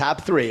with you.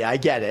 Top 3, I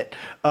get it.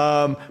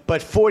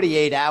 But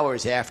 48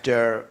 hours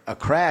after a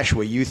crash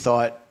where you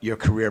thought your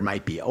career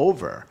might be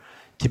over,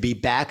 to be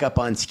back up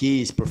on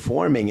skis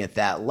performing at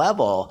that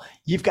level,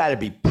 you've got to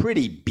be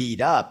pretty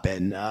beat up,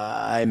 and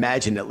I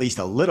imagine at least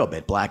a little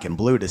bit black and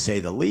blue, to say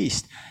the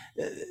least.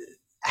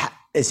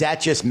 Is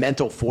that just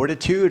mental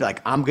fortitude?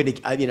 Like, I'm going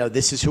to,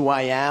 this is who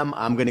I am.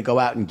 I'm going to go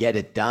out and get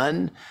it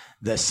done.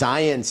 The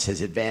science has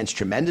advanced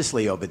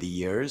tremendously over the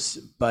years,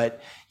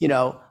 but,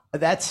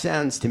 that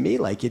sounds to me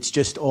like it's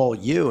just all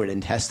you and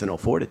intestinal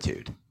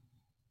fortitude.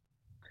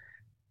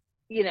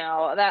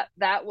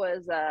 That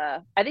was,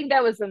 I think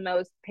that was the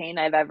most pain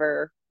I've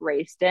ever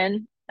raced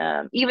in.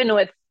 Even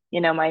with,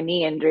 my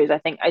knee injuries,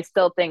 I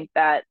still think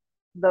that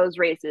those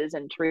races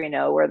in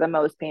Torino were the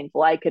most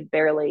painful. I could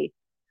barely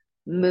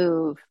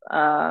move,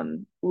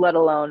 let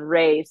alone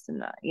race.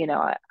 And,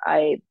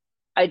 I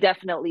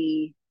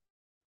definitely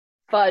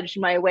fudged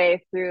my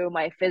way through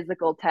my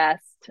physical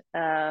test,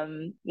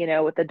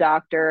 with the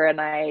doctor,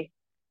 and I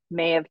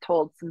may have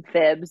told some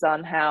fibs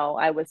on how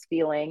I was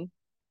feeling.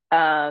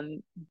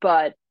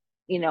 But,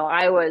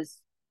 I was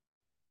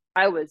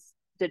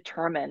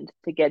determined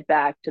to get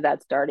back to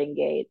that starting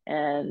gate.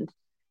 And,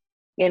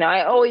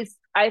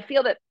 I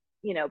feel that,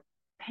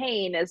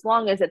 pain, as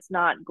long as it's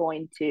not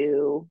going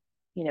to,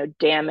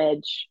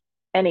 damage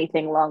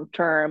anything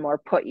long-term or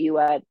put you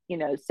at,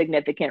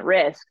 significant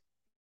risk,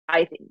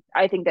 I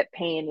think that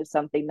pain is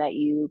something that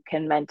you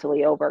can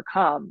mentally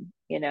overcome.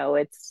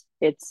 It's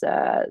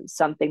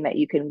something that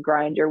you can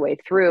grind your way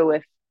through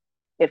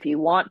if you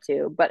want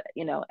to, but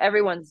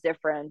everyone's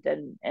different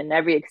and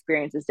every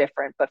experience is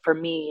different. But for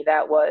me,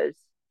 that was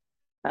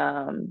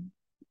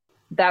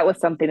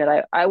something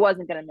that I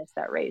wasn't going to miss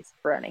that race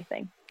for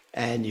anything.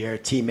 And your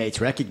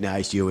teammates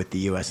recognized you with the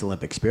U.S.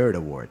 Olympic Spirit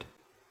Award.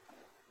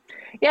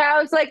 Yeah,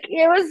 I was like,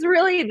 it was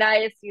really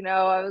nice.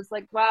 I was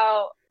like,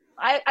 wow,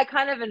 I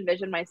kind of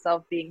envisioned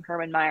myself being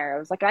Hermann Maier. I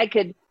was like, I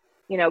could,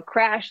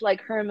 crash like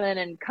Hermann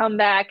and come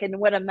back and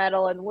win a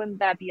medal, and wouldn't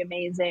that be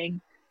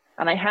amazing?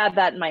 And I had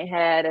that in my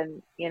head,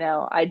 and,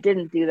 I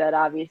didn't do that,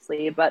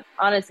 obviously. But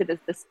honestly,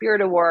 the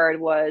Spirit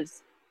Award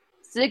was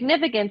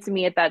significant to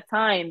me at that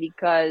time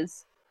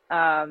because,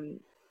 I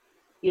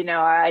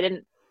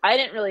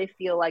didn't really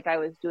feel like I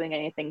was doing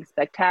anything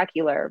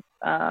spectacular,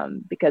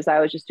 because I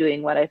was just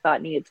doing what I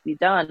thought needed to be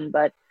done.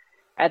 But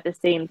at the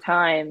same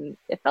time,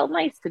 it felt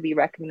nice to be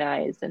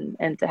recognized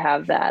and to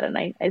have that. And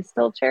I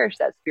still cherish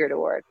that Spirit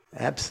Award.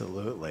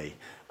 Absolutely.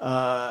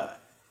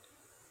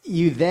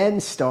 You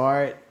then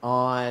start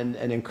on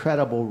an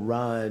incredible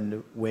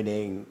run,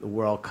 winning the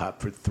World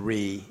Cup for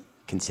 3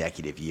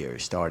 consecutive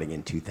years, starting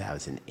in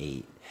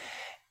 2008.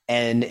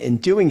 And in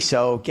doing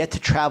so, get to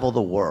travel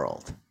the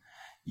world.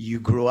 You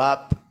grew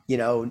up,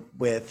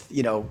 with,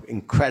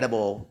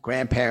 incredible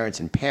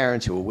grandparents and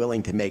parents who were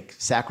willing to make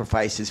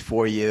sacrifices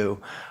for you.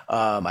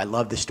 I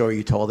love the story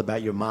you told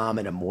about your mom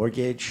and a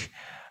mortgage.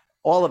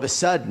 All of a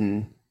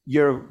sudden,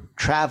 you're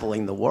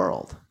traveling the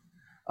world.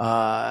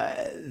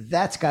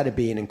 That's got to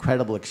be an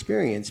incredible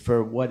experience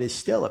for what is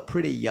still a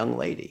pretty young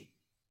lady.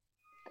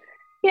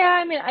 Yeah,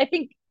 I mean, I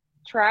think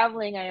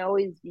traveling I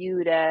always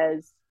viewed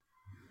as,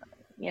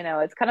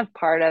 it's kind of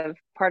part of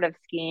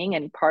skiing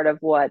and part of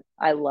what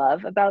I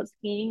love about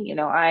skiing.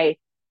 I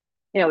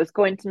was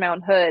going to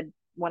Mount Hood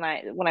when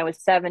I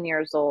was 7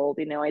 years old.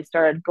 I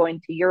started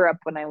going to Europe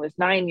when I was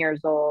 9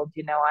 years old.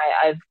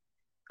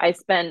 I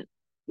spent,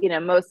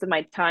 most of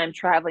my time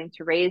traveling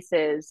to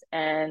races,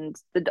 and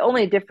the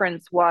only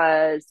difference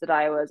was that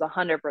I was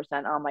 100%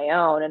 on my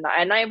own.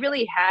 And I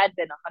really had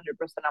been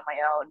 100% on my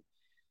own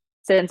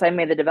since I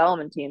made the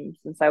development team,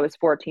 since I was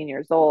 14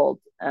 years old.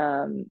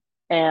 And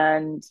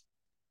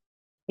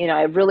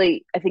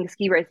I think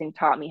ski racing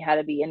taught me how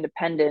to be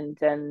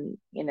independent and,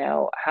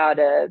 how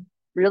to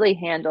really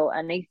handle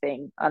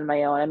anything on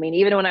my own. I mean,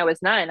 even when I was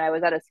 9, I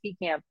was at a ski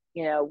camp,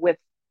 with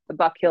the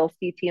Buck Hill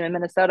ski team in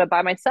Minnesota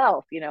by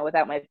myself,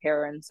 without my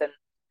parents.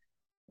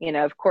 And,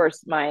 of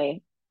course, my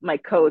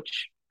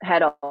coach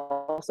had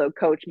also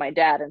coached my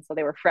dad. And so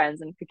they were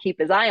friends and could keep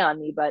his eye on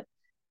me. But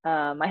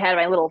I had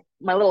my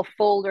little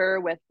folder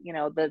with,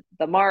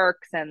 the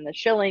marks and the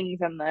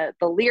shillings and the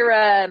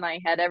lira, and I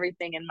had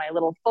everything in my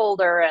little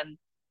folder. And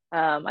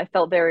I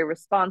felt very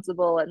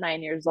responsible at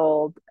 9 years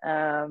old,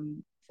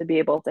 to be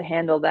able to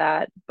handle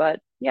that. But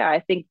yeah,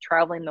 I think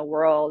traveling the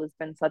world has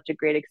been such a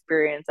great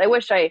experience. I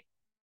wish I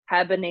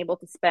had been able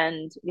to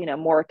spend,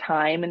 more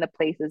time in the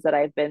places that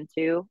I've been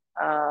to.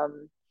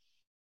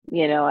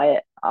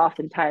 I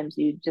oftentimes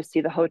you just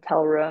see the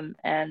hotel room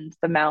and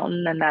the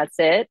mountain and that's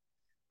it.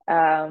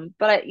 But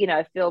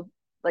I feel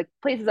like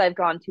places I've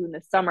gone to in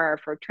the summer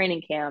for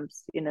training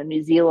camps,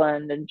 New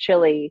Zealand and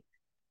Chile,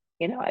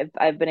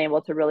 I've been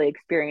able to really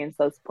experience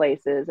those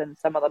places and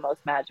some of the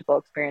most magical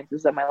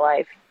experiences of my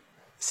life.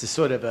 This is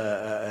sort of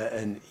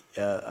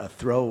a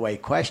throwaway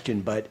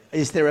question, but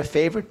is there a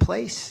favorite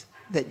place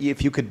that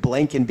if you could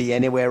blink and be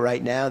anywhere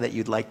right now that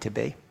you'd like to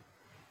be?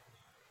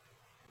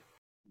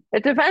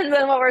 It depends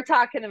on what we're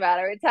talking about.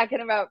 Are we talking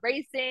about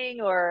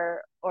racing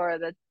or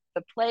the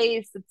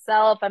place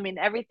itself? I mean,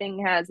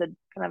 everything has a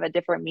kind of a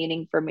different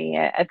meaning for me.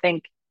 I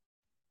think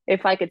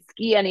if I could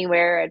ski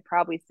anywhere, I'd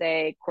probably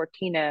say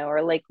Cortina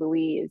or Lake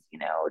Louise,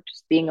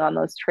 just being on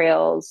those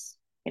trails,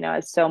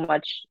 has so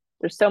much,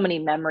 there's so many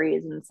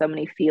memories and so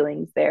many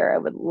feelings there. I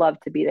would love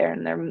to be there.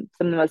 And they're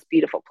some of the most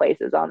beautiful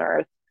places on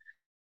earth.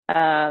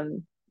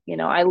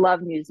 I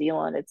love New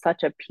Zealand. It's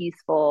such a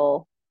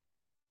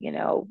you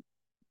know,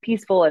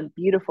 peaceful and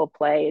beautiful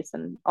place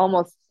and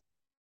almost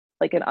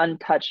like an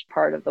untouched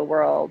part of the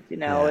world.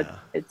 Yeah.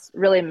 It's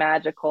really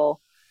magical.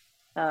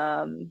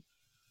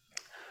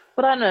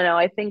 But I don't know.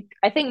 I think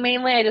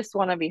mainly I just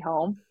want to be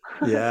home.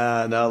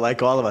 Yeah, no,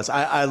 like all of us.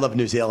 I love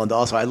New Zealand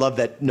also. I love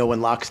that no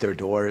one locks their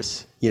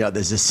doors.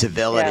 There's a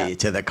civility Yeah.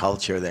 to the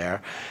culture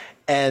there.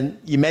 And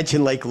you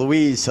mentioned Lake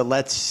Louise, so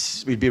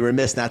we'd be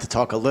remiss not to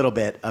talk a little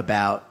bit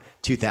about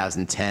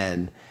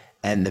 2010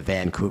 and the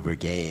Vancouver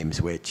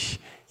Games, which,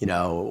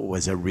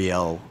 was a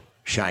real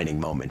shining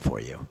moment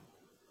for you.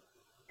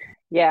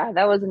 Yeah,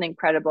 that was an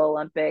incredible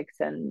Olympics.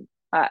 And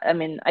I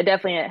mean, I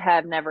definitely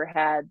have never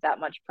had that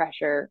much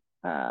pressure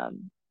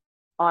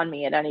on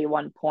me at any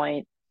one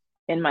point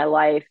in my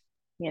life.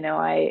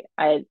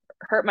 I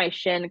hurt my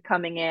shin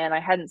coming in. I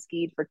hadn't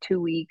skied for 2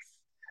 weeks.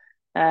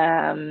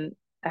 I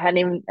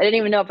didn't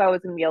even know if I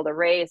was going to be able to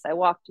race. I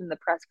walked in the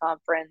press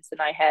conference and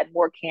I had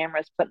more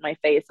cameras put in my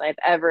face than I've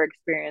ever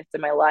experienced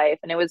in my life.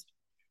 And it was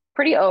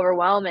pretty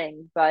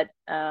overwhelming, but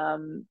I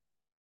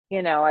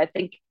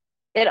think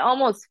it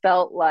almost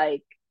felt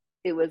like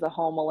it was a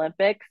home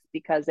Olympics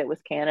because it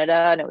was Canada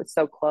and it was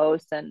so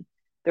close and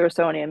there were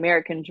so many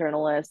American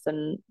journalists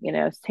and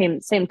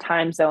same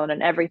time zone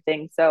and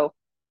everything. So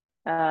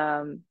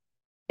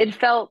it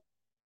felt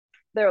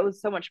there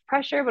was so much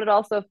pressure, but it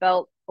also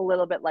felt a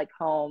little bit like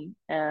home.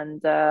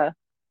 And I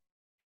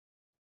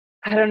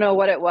don't know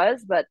what it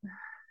was, but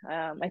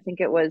I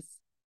think it was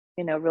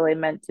really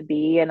meant to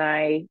be. And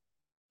I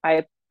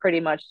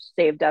pretty much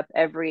saved up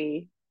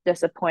every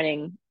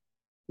disappointing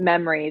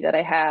memory that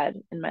I had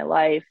in my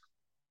life,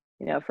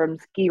 from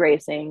ski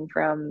racing,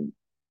 from,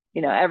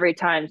 every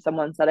time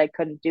someone said I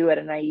couldn't do it.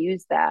 And I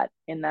used that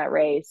in that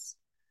race.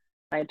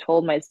 I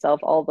told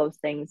myself all those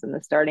things in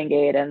the starting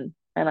gate and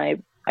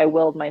I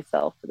willed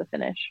myself to the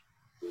finish.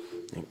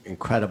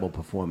 Incredible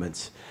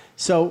performance.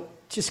 So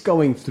just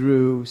going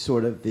through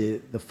sort of the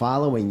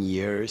following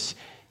years,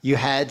 you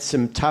had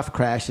some tough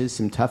crashes,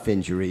 some tough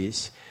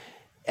injuries,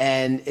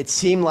 and it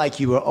seemed like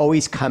you were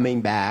always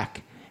coming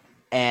back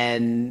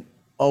and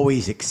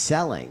always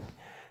excelling.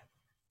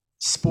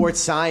 Sports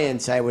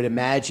science, I would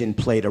imagine,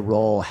 played a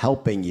role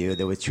helping you.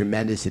 There was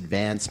tremendous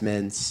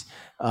advancements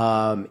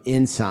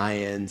in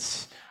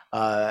science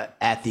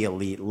at the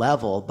elite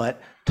level.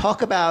 But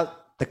talk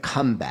about the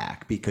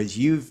comeback, because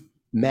you've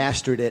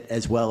mastered it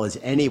as well as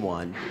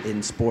anyone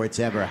in sports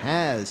ever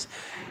has,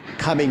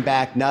 coming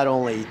back not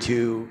only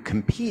to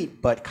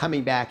compete, but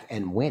coming back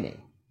and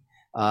winning.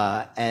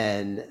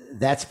 And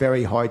that's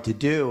very hard to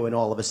do. And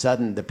all of a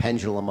sudden, the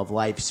pendulum of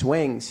life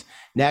swings.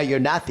 Now you're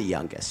not the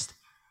youngest,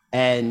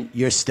 and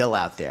you're still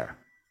out there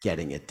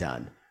getting it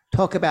done.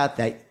 Talk about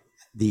that,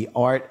 the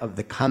art of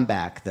the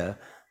comeback, the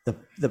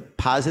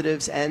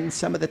positives and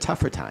some of the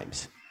tougher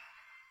times.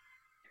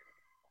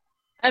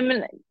 I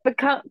mean, the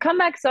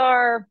comebacks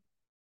are,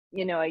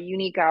 a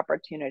unique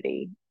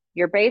opportunity.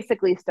 You're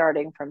basically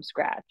starting from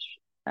scratch.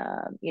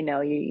 When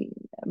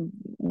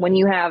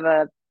you have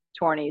a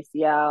torn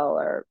ACL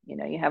or,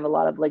 you have a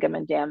lot of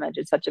ligament damage,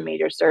 it's such a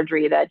major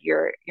surgery that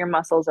your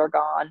muscles are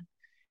gone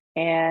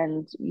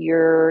and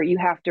you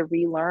have to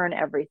relearn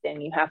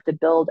everything. You have to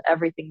build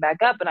everything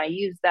back up. And I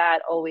use that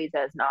always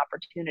as an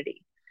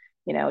opportunity,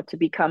 to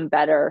become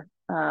better,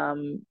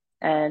 and,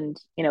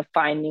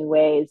 find new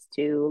ways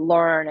to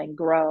learn and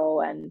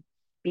grow and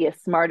be a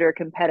smarter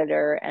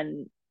competitor.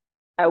 And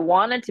I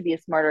wanted to be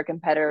a smarter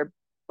competitor,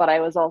 but I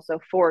was also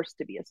forced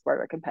to be a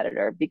smarter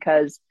competitor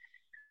because,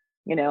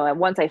 and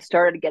once I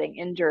started getting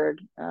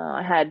injured,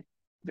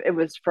 it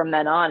was from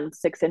then on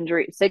 6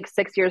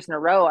 years in a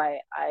row.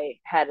 I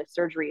had a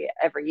surgery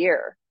every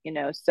year,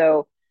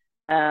 so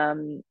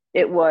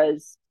it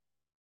was,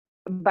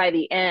 by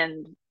the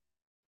end,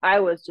 I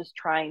was just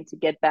trying to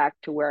get back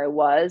to where I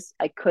was.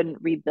 I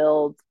couldn't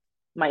rebuild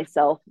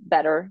myself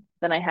better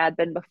than I had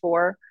been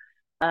before.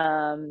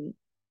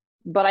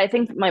 But I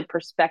think my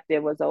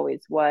perspective was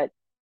always what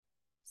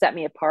set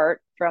me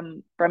apart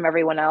from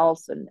everyone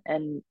else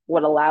and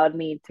what allowed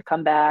me to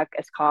come back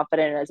as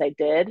confident as I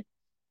did.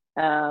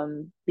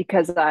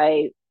 Because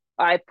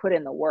I put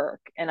in the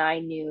work and I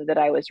knew that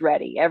I was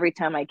ready. Every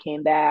time I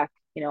came back,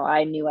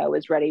 I knew I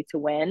was ready to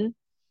win.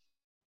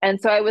 And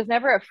so I was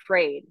never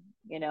afraid.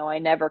 I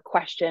never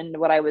questioned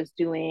what I was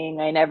doing.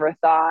 I never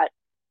thought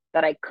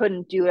that I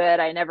couldn't do it.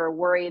 I never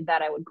worried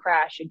that I would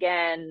crash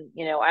again.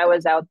 I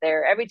was out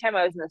there every time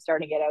I was in the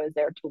starting gate, I was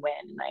there to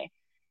win.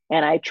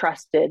 And I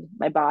trusted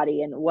my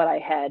body and what I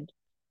had,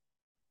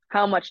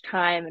 how much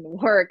time and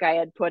work I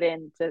had put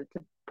into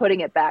putting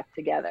it back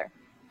together.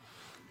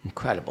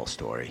 Incredible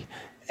story.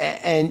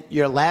 And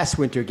your last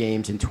Winter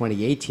Games in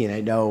 2018,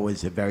 I know,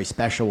 was a very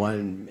special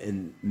one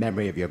in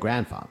memory of your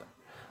grandfather.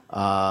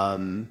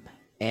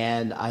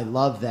 And I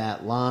love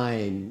that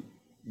line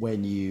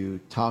when you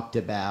talked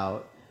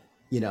about,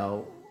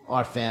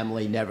 our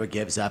family never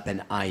gives up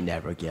and I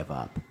never give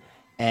up.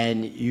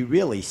 And you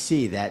really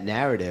see that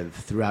narrative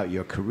throughout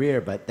your career,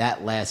 but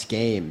that last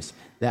Games,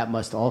 that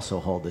must also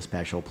hold a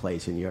special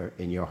place in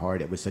your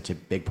heart. It was such a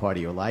big part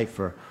of your life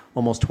for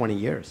almost 20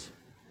 years.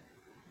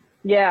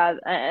 Yeah,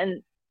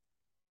 and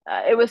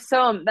it was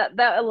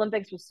that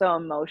Olympics was so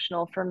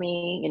emotional for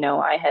me.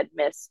 I had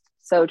missed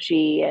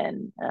Sochi,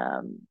 and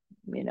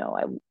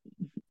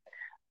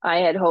I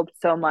had hoped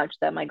so much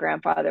that my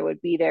grandfather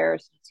would be there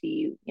since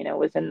he,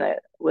 was in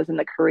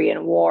the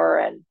Korean War,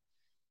 and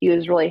he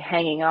was really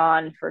hanging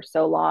on for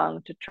so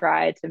long to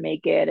try to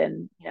make it.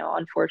 And,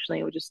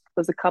 unfortunately it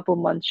was a couple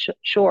months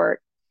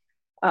short.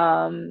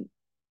 But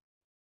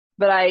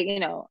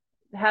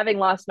having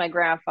lost my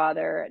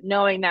grandfather,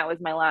 knowing that was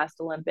my last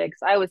Olympics,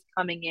 I was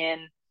coming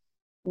in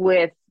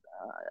with,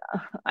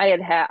 I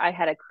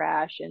had a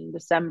crash in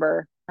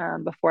December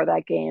before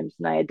that Games,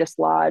 and I had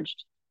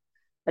dislodged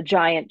a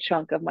giant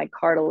chunk of my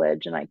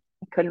cartilage, and I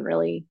couldn't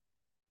really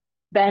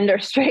bend or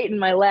straighten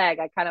my leg.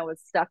 I kind of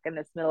was stuck in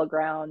this middle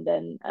ground,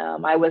 and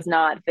I was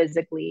not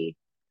physically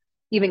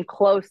even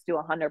close to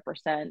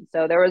 100%.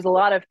 So there was a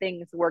lot of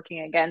things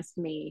working against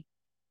me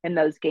in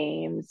those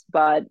Games,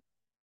 but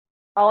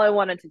all I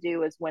wanted to do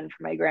was win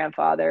for my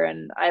grandfather.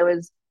 And I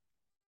was,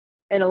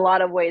 in a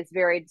lot of ways,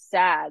 very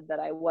sad that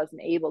I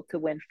wasn't able to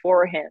win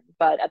for him.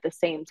 But at the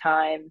same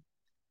time,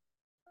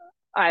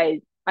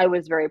 I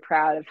was very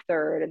proud of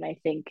third, and I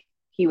think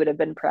he would have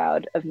been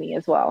proud of me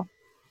as well.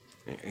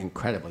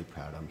 Incredibly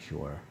proud, I'm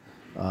sure.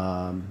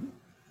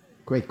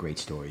 Great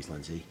stories,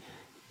 Lindsay.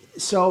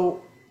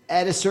 So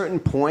at a certain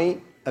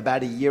point,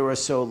 about a year or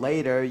so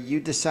later, you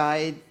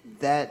decide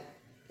that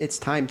it's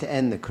time to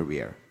end the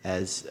career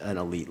as an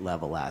elite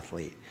level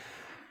athlete.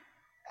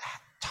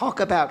 Talk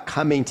about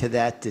coming to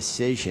that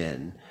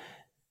decision,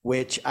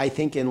 which I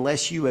think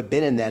unless you have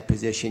been in that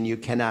position, you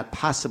cannot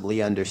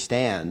possibly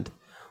understand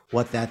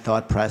what that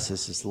thought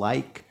process is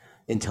like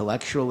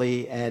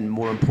intellectually and,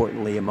 more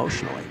importantly,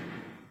 emotionally.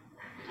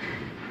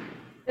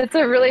 It's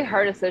a really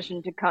hard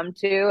decision to come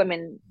to. I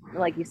mean,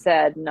 like you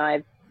said,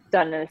 I've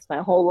done this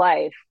my whole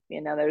life.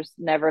 There's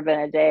never been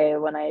a day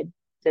when I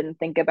didn't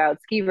think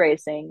about ski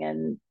racing,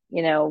 and,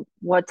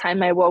 what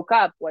time I woke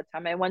up, what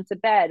time I went to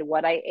bed,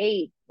 what I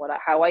ate,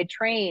 how I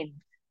trained,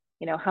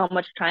 how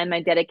much time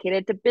I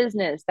dedicated to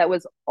business. That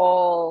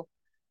all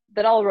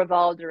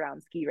revolved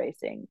around ski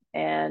racing.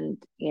 And,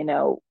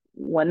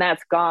 when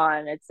that's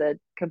gone, it's a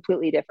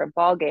completely different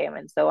ballgame.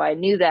 And so I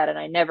knew that, and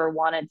I never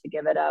wanted to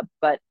give it up.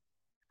 But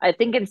I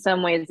think in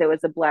some ways it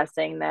was a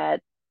blessing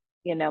that,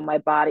 my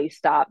body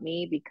stopped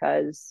me,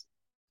 because,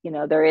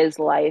 there is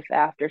life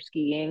after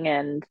skiing.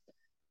 And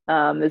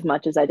as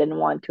much as I didn't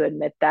want to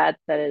admit that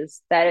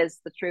is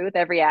the truth.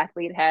 Every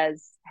athlete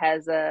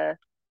has a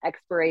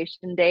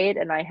expiration date,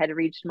 and I had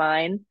reached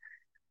mine.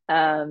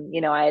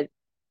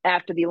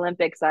 After the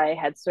Olympics, I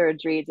had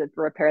surgery to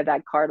repair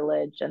that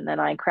cartilage, and then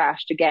I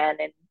crashed again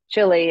in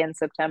Chile in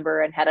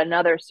September and had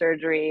another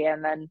surgery,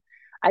 and then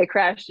I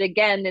crashed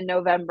again in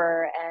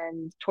November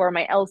and tore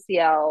my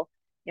LCL.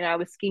 I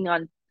was skiing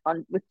on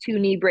with 2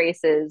 knee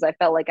braces. I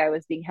felt like I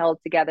was being held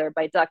together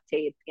by duct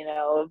tape,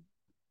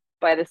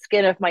 by the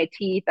skin of my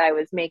teeth. I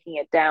was making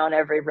it down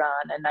every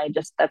run, and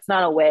that's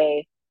not a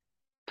way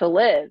to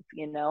live.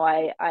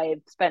 I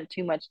spent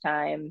too much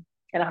time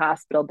in a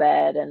hospital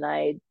bed, and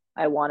I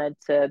want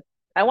to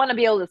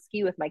be able to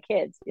ski with my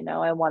kids.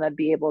 I want to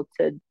be able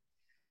to,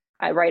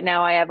 right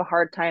now I have a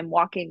hard time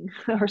walking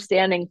or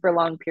standing for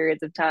long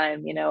periods of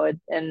time,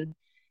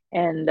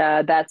 and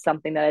that's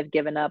something that I've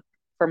given up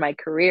for my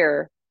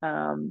career.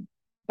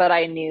 But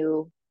I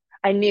knew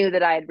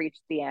that I had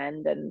reached the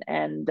end,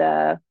 and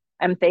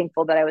I'm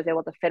thankful that I was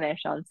able to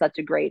finish on such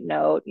a great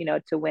note,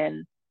 to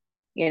win,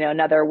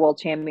 another world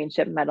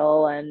championship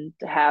medal, and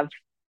to have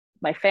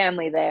my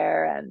family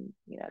there, and,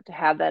 to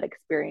have that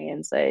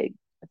experience. I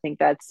think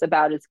that's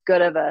about as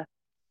good of a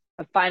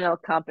final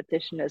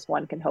competition as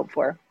one can hope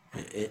for.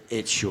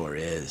 It sure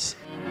is.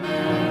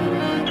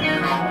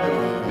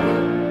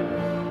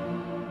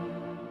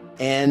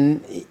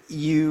 And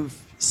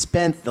you've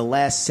spent the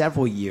last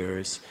several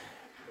years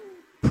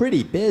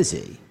pretty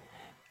busy.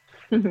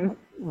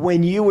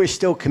 When you were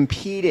still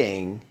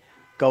competing,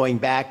 going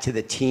back to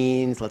the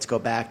teens, let's go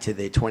back to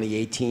the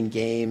 2018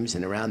 Games,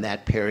 and around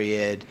that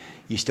period,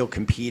 you still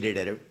competed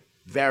at a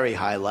very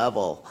high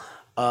level.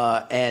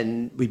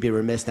 And we'd be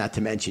remiss not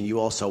to mention you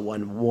also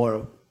won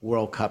more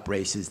World Cup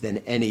races than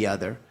any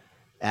other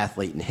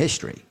athlete in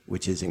history,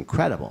 which is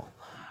incredible.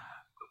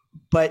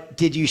 But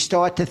did you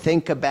start to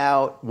think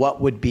about what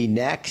would be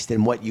next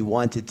and what you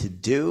wanted to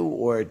do,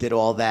 or did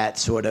all that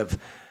sort of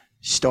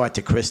start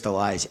to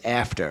crystallize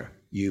after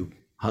you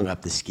hung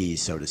up the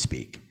skis, so to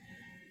speak?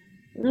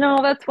 No,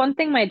 that's one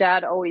thing my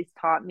dad always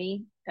taught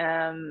me,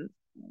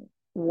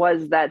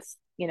 was that,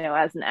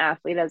 as an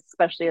athlete,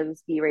 especially as a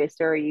ski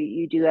racer,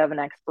 you do have an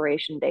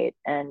expiration date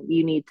and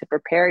you need to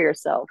prepare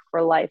yourself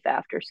for life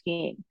after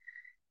skiing.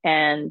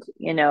 And,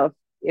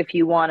 if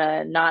you want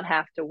to not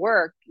have to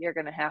work, you're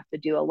going to have to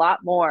do a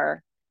lot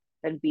more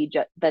than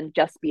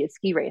just be a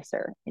ski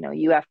racer.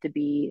 You have to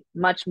be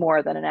much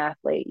more than an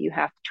athlete. You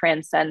have to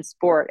transcend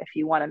sport if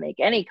you want to make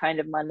any kind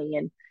of money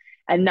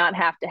and not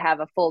have to have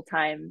a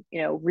full-time,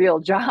 real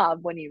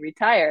job when you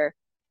retire.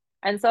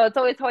 And so it's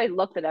always how I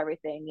looked at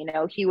everything.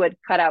 He would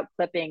cut out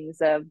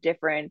clippings of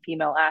different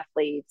female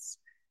athletes,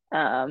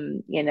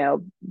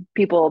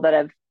 people that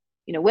have,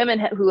 women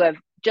who have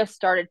just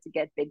started to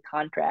get big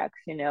contracts.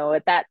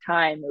 At that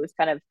time, it was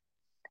kind of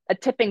a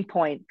tipping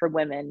point for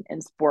women in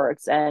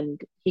sports.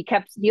 And he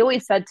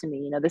always said to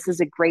me, this is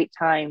a great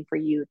time for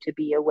you to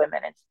be a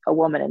woman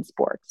in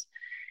sports.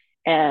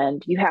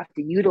 And you have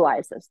to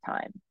utilize this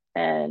time.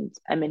 And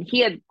I mean,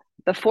 he had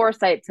the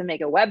foresight to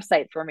make a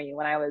website for me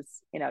when I was,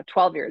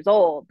 13 years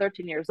old,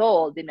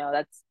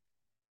 that's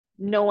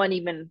no one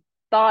even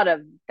thought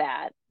of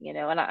that, and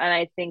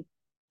I think,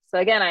 so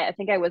again, I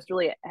think I was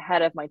really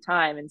ahead of my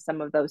time in some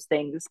of those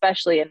things,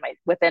 especially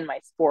within my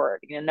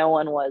sport.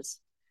 Everyone was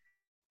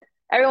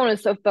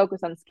so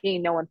focused on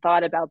skiing. No one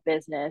thought about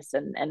business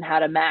and how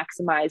to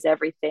maximize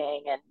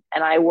everything.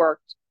 And I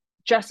worked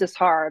just as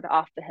hard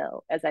off the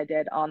hill as I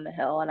did on the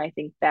hill. And I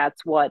think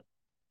that's what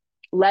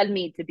led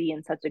me to be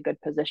in such a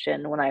good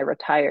position when I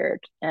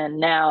retired. And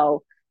now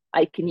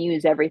I can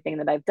use everything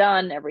that I've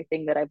done,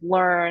 everything that I've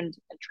learned,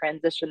 and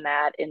transition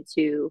that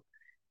into,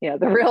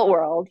 the real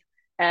world,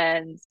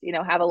 and,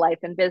 have a life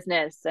in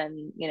business,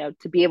 and,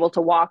 to be able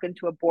to walk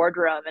into a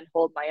boardroom and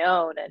hold my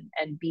own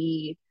and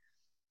be,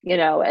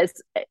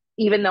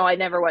 even though I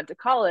never went to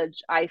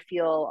college, I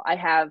feel I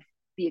have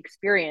the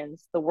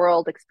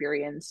world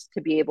experience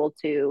to be able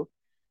to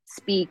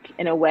speak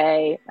in a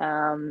way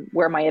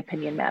where my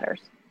opinion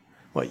matters.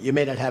 Well, you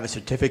may not have a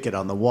certificate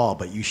on the wall,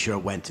 but you sure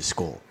went to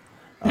school.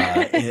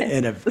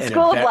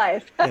 School of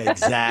life.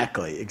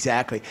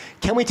 Exactly.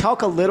 Can we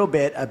talk a little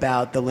bit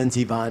about the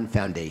Lindsey Vonn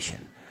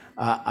Foundation?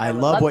 I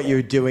love what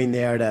you're doing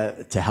there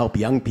to help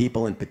young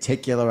people in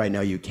particular. I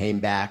know you came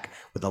back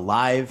with a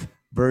live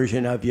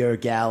version of your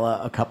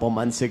gala a couple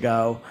months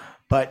ago,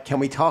 but can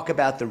we talk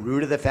about the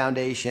root of the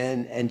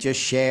foundation and just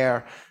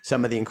share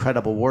some of the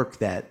incredible work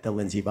that the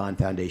Lindsey Vonn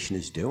Foundation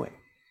is doing?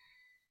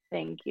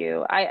 Thank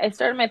you. I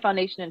started my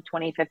foundation in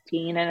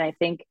 2015, and I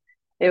think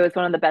it was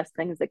one of the best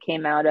things that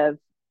came out of,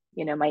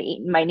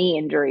 my knee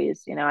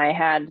injuries. I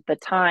had the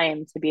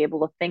time to be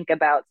able to think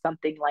about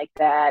something like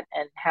that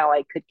and how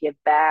I could give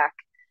back,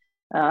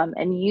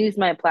 and use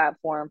my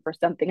platform for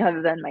something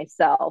other than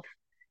myself.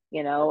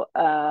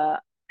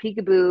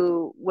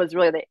 Peekaboo was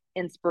really the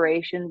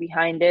inspiration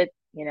behind it.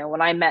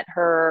 When I met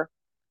her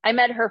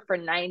for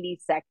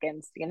 90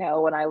 seconds,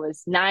 when I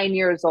was 9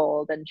 years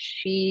old, and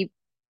she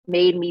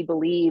made me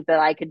believe that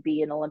I could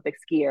be an Olympic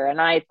skier.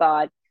 And I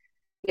thought,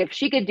 if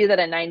she could do that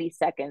in 90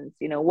 seconds,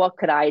 what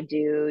could I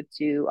do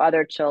to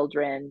other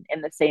children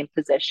in the same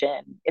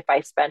position if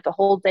I spent a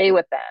whole day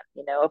with them?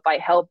 If I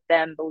helped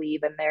them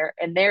believe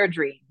in their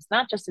dreams,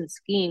 not just in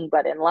skiing,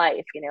 but in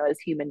life, as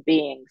human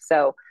beings.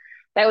 So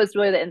that was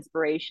really the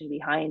inspiration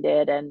behind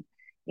it. And,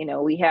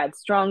 we had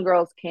strong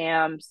girls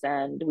camps,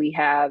 and we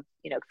have,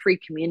 free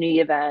community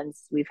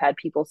events. We've had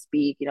people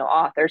speak,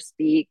 authors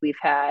speak. We've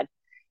had,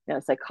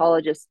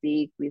 psychologists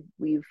speak.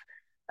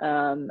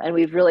 And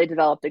we've really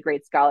developed a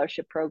great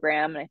scholarship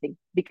program. And I think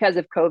because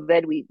of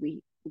COVID,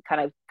 we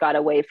kind of got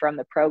away from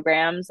the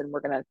programs, and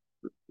we're going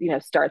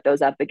to, start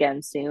those up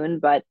again soon.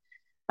 But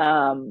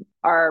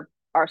our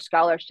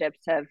scholarships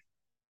have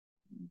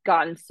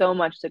gotten so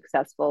much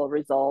successful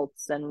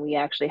results. And we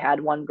actually had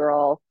one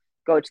girl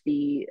go to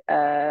the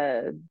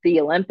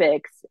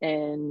Olympics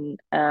in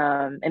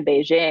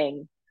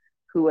Beijing,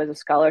 who was a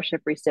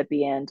scholarship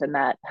recipient, and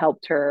that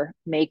helped her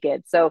make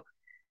it. So,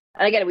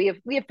 and again, we have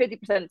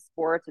 50%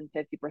 sports and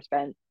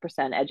 50%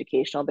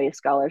 educational based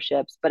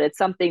scholarships, but it's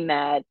something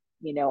that,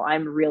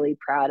 I'm really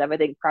proud of. I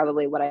think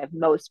probably what I'm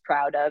most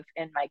proud of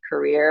in my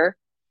career,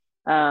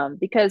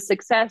 because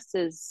success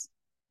is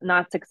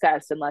not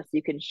success unless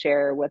you can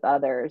share with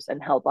others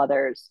and help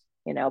others,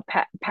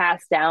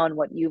 pass down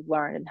what you've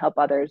learned and help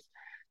others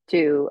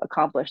to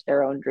accomplish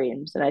their own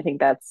dreams. And I think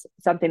that's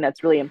something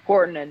that's really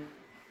important and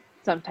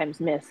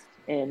sometimes missed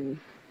in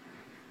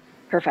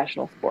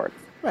professional sports.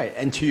 Right.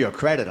 And to your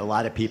credit, a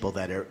lot of people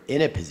that are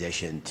in a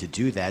position to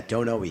do that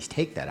don't always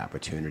take that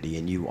opportunity,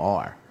 and you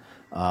are.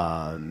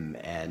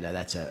 And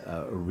that's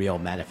a real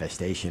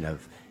manifestation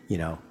of,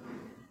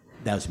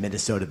 those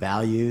Minnesota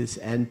values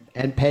and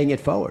paying it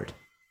forward.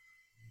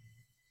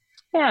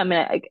 Yeah, I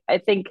mean, I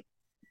think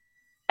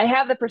I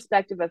have the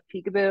perspective of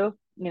peekaboo,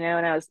 when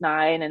I was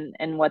 9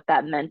 and what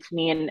that meant to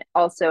me. And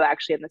also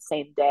actually in the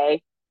same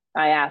day,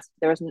 I asked,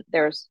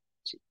 there's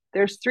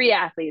 3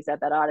 athletes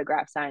at that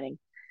autograph signing.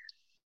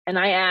 And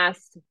I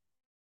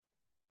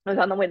was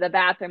on the way to the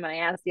bathroom and I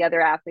asked the other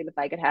athlete if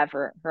I could have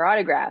her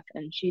autograph.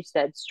 And she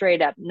said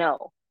straight up,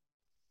 no.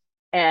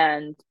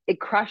 And it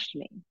crushed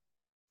me.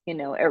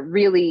 It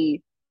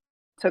really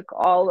took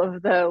all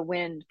of the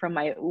wind from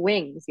my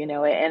wings, and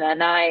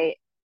I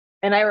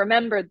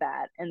remembered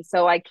that. And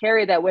so I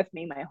carried that with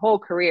me my whole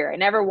career. I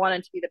never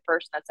wanted to be the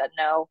person that said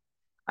no.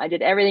 I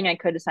did everything I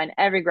could to sign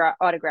every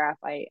autograph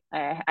I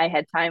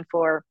had time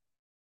for.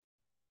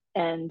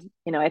 And,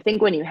 I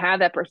think when you have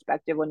that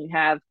perspective, when you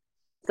have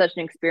such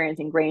an experience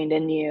ingrained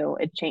in you,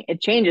 it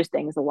changes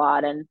things a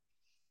lot. And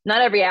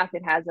not every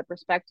athlete has a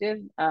perspective.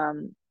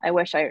 I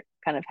wish I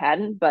kind of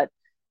hadn't, but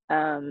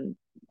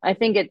I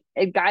think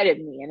it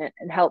guided me, and it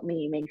helped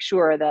me make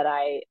sure that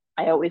I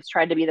always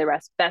tried to be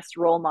the best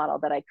role model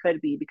that I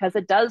could be, because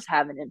it does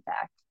have an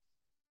impact.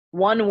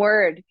 One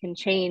word can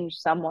change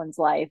someone's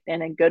life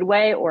in a good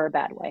way or a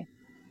bad way.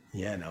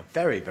 Yeah, no,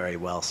 very, very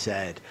well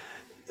said.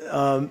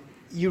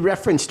 You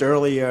referenced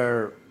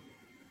earlier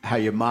how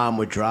your mom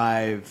would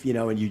drive,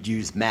 and you'd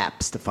use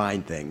maps to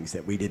find things,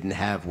 that we didn't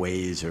have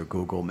Waze or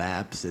Google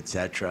Maps,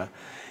 etc.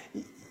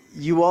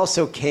 You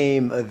also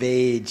came of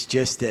age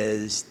just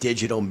as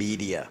digital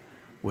media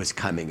was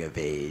coming of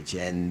age,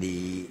 and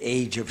the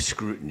age of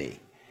scrutiny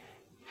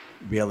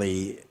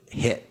really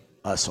hit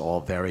us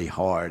all very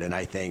hard. And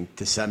I think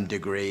to some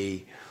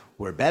degree,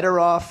 we're better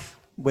off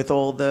with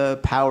all the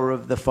power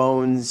of the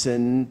phones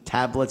and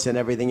tablets and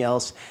everything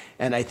else.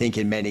 And I think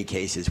in many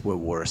cases, we're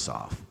worse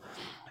off.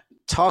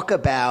 Talk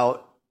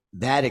about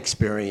that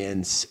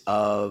experience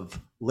of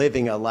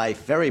living a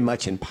life very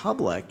much in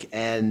public.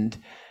 And,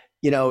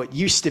 it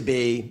used to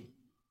be,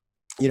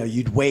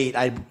 you'd wait.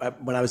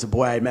 When I was a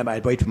boy, I remember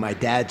I'd wait for my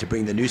dad to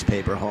bring the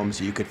newspaper home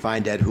so you could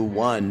find out who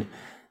won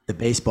the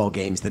baseball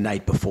games the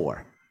night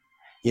before.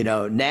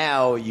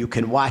 Now you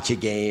can watch a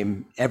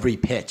game, every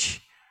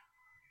pitch,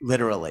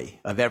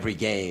 literally, of every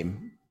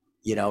game,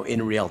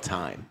 in real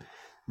time.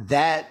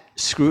 That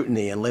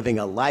scrutiny and living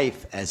a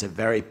life as a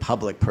very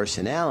public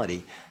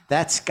personality,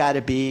 that's got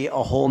to be a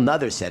whole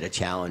nother set of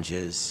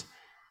challenges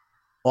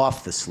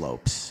off the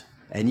slopes.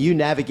 And you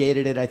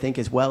navigated it, I think,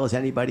 as well as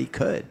anybody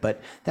could.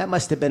 But that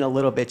must have been a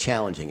little bit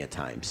challenging at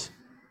times.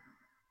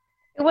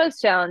 It was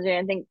challenging.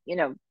 I think,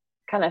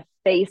 kind of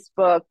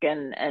Facebook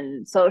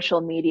and social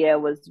media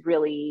was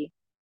really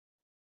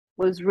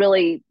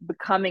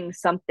becoming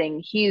something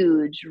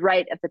huge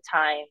right at the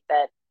time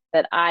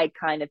that I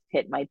kind of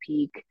hit my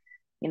peak,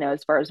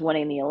 as far as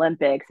winning the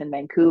Olympics in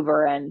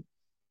Vancouver. And,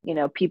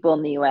 people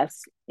in the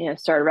US,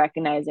 started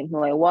recognizing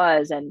who I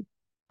was. And,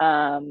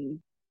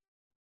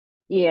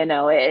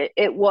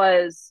 it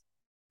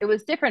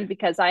was different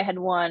because I had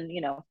won,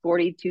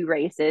 42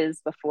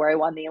 races before I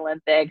won the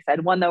Olympics.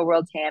 I'd won the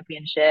world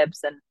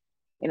championships, and,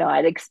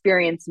 I'd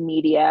experienced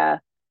media,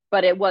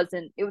 but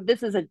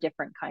this is a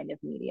different kind of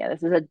media.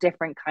 This is a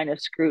different kind of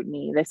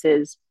scrutiny. This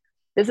is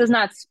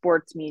not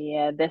sports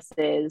media. This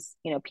is,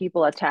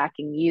 people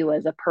attacking you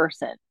as a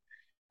person.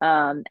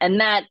 And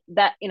that,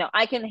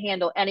 I can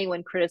handle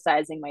anyone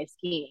criticizing my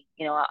skiing.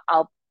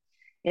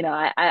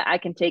 I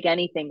can take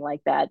anything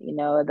like that,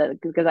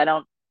 because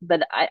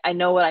I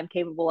know what I'm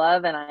capable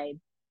of, and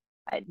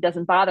it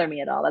doesn't bother me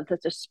at all.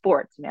 That's just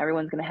sports.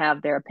 Everyone's going to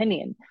have their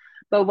opinion.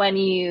 But when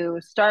you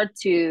start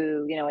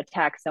to,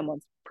 attack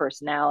someone's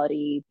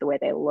personality, the way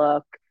they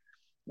look,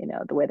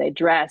 the way they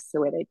dress, the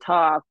way they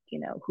talk,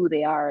 who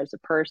they are as a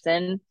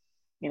person,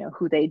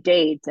 who they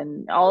date,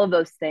 and all of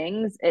those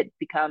things, it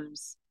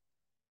becomes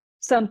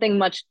something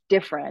much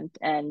different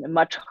and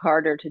much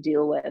harder to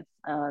deal with.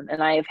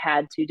 And I have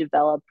had to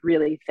develop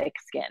really thick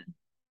skin.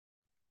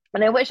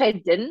 And I wish I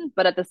didn't,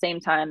 but at the same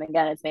time,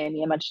 again, it's made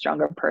me a much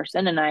stronger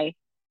person. And I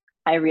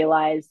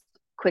realized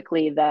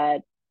quickly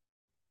that,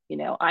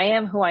 I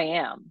am who I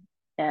am,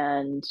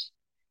 and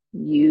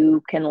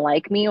you can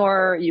like me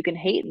or you can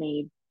hate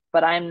me,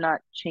 but I'm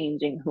not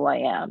changing who I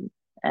am.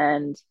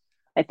 And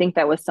I think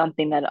that was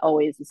something that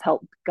always has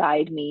helped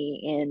guide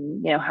me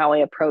in, how I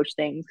approach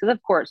things. Because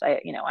of course I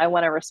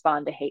want to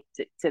respond to hate,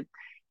 to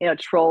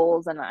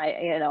trolls, and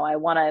I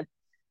want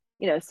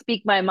to,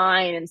 speak my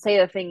mind and say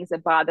the things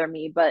that bother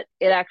me, but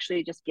it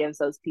actually just gives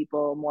those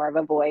people more of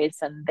a voice,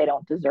 and they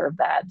don't deserve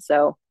that.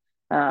 So,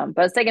 but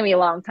it's taken me a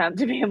long time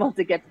to be able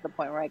to get to the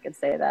point where I could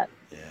say that.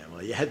 Yeah,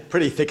 well, you had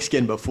pretty thick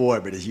skin before,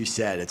 but as you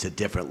said, it's a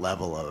different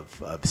level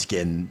of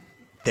skin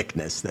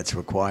thickness that's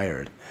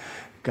required.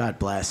 God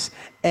bless.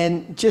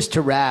 And just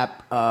to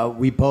wrap,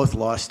 we both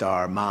lost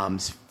our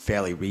moms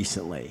fairly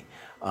recently.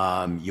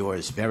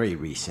 Yours very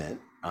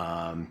recent,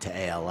 to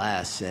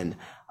ALS. And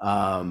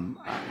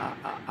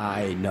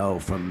I know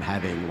from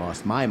having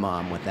lost my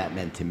mom what that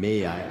meant to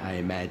me. I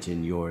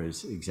imagine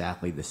yours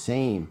exactly the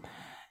same.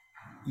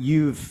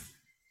 You've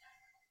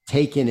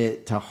taken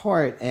it to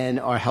heart and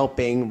are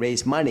helping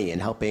raise money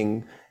and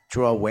helping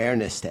draw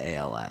awareness to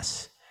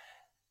ALS.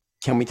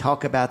 Can we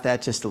talk about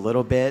that just a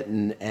little bit?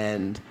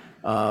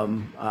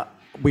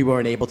 We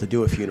weren't able to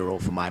do a funeral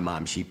for my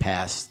mom. She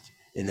passed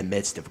in the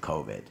midst of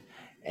COVID,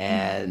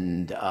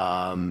 and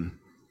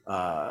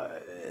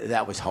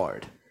that was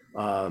hard.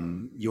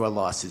 Your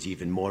loss is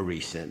even more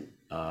recent,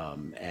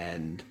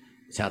 and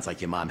it sounds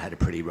like your mom had a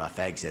pretty rough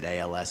exit.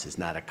 ALS is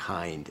not a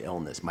kind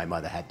illness. My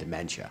mother had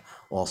dementia,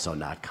 also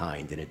not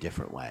kind in a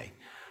different way.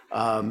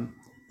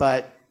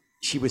 But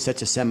she was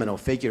such a seminal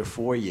figure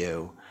for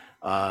you,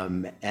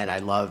 and I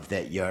love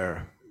that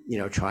you're,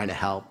 trying to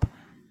help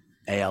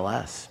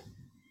ALS.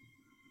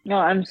 No,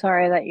 I'm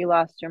sorry that you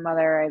lost your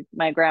mother.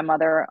 My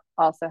grandmother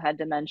also had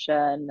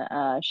dementia, and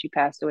she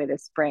passed away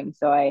this spring.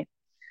 So I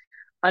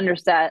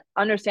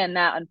understand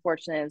that,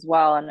 unfortunately, as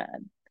well. And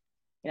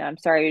I'm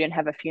sorry you didn't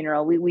have a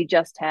funeral. We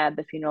just had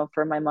the funeral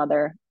for my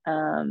mother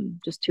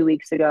just 2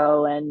 weeks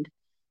ago, and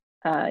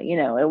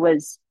it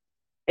was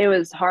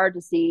hard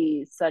to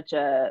see such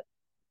a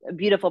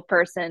beautiful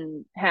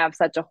person have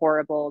such a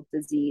horrible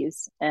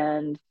disease,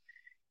 and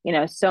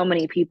so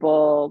many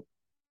people.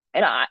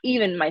 And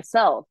even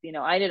myself,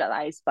 I did an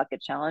ice bucket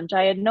challenge.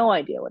 I had no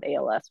idea what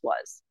ALS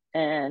was.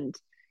 And,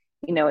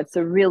 it's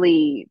a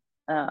really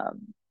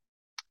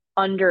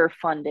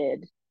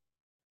underfunded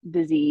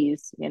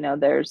disease.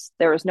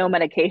 There was no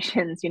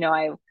medications.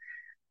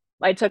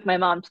 I took my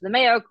mom to the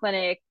Mayo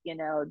Clinic,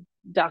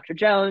 Dr.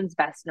 Jones,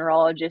 best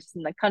neurologist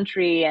in the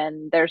country,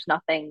 and there's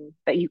nothing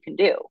that you can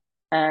do.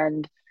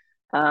 And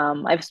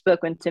I've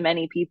spoken to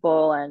many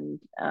people, and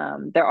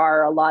there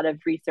are a lot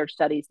of research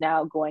studies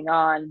now going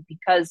on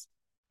because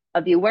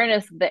of the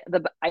awareness that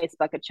the Ice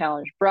Bucket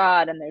Challenge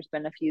brought, and there's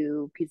been a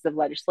few pieces of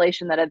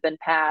legislation that have been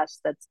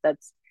passed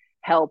that's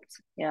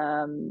helped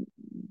the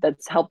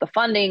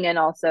funding, and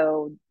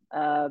also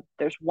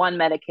there's one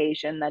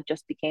medication that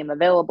just became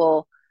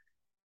available.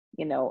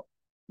 The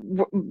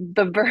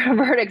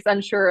verdict's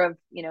unsure of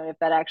if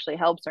that actually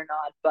helps or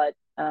not, but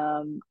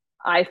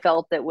I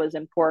felt it was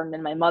important,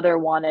 and my mother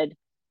wanted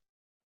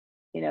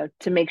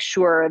to make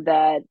sure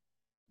that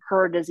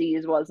her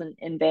disease wasn't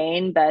in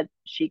vain, that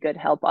she could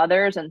help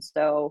others. And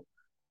so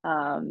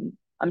I'm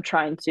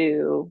trying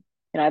to,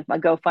 I have my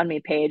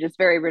GoFundMe page. It's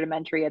very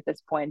rudimentary at this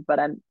we've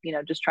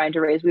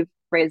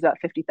raised about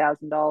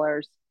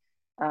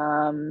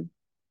 $50,000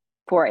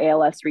 for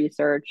ALS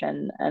research.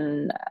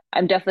 And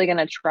I'm definitely going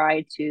to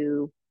try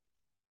to,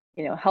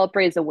 help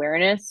raise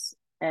awareness,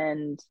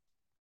 and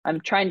I'm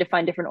trying to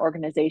find different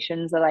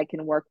organizations that I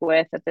can work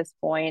with at this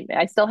point.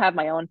 I still have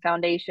my own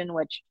foundation,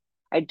 which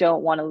I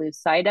don't want to lose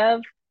sight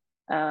of.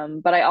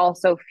 But I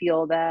also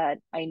feel that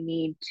I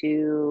need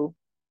to,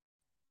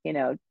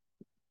 to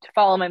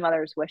follow my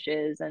mother's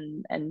wishes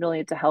and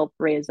really to help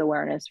raise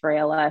awareness for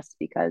ALS,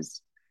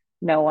 because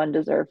no one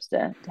deserves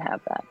to have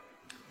that.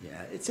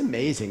 Yeah, it's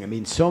amazing. I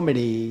mean, so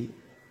many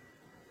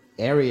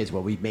areas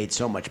where we've made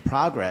so much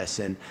progress,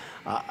 and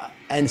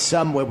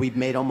some where we've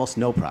made almost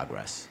no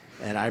progress.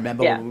 And I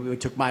remember when we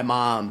took my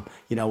mom,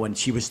 when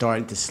she was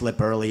starting to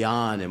slip early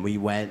on, and we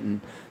went and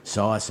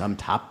saw some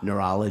top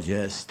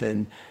neurologist,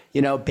 and,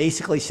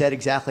 basically said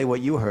exactly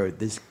what you heard.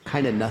 There's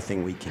kind of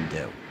nothing we can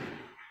do.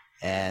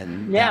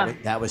 And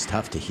that was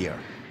tough to hear.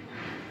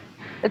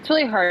 It's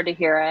really hard to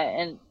hear.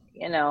 And,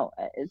 to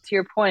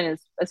your point,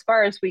 as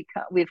far as we've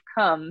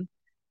come,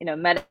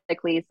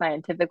 medically,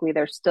 scientifically,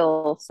 there's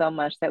still so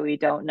much that we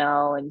don't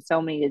know, and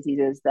so many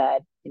diseases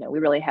that, we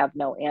really have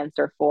no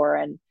answer for.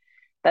 And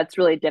that's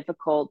really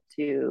difficult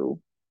to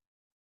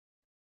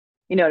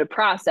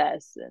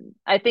process. And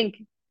I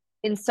think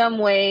in some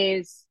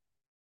ways,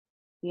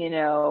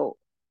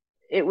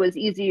 it was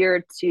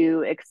easier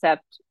to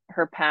accept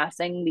her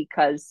passing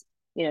because,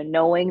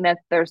 knowing that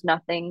there's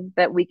nothing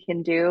that we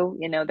can do,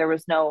 there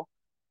was no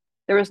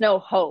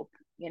hope,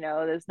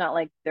 there's not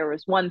like there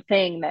was one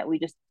thing that we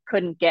just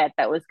couldn't get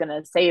that was going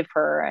to save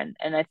her.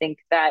 And I think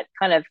that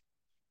kind of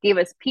gave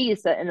us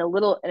peace in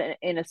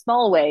a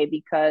small way,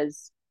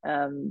 because,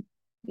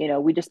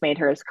 we just made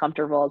her as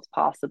comfortable as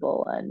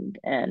possible, and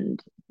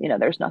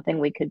there's nothing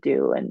we could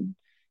do. And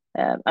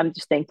I'm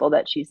just thankful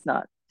that she's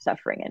not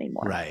suffering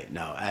anymore. Right.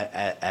 No,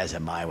 as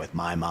am I with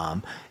my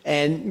mom.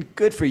 And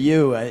good for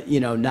you,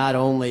 not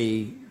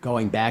only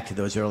going back to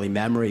those early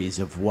memories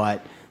of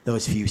what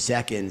those few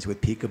seconds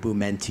with Peekaboo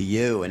meant to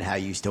you, and how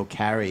you still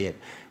carry it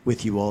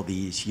with you all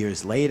these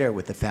years later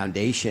with the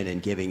foundation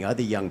and giving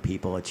other young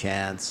people a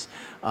chance,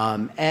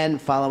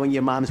 and following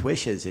your mom's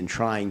wishes and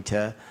trying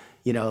to,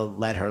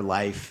 let her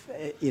life,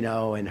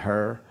 and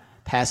her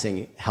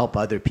passing help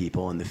other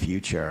people in the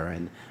future.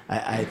 And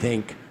I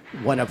think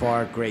one of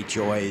our great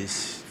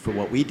joys for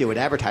what we do at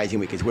Advertising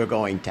Week is we're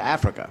going to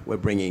Africa. We're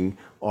bringing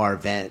our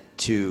event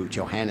to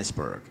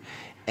Johannesburg.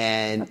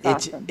 And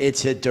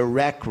it's a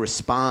direct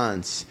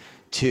response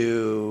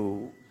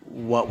to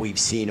what we've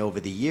seen over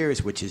the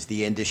years, which is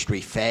the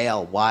industry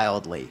fail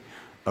wildly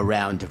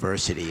around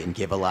diversity and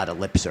give a lot of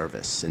lip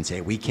service and say,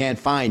 we can't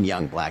find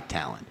young Black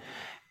talent.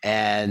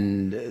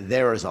 And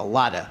there is a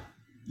lot of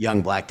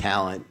young Black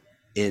talent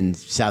in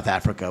South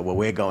Africa, where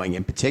we're going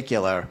in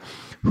particular,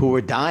 who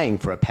are dying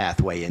for a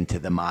pathway into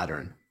the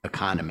modern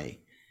economy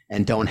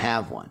and don't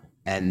have one.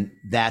 And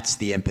that's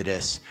the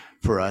impetus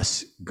for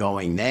us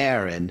going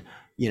there. And,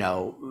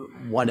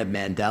 one of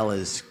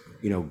Mandela's,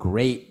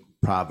 great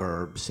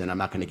proverbs, and I'm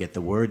not going to get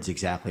the words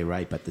exactly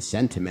right, but the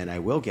sentiment I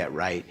will get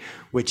right,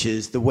 which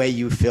is the way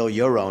you fill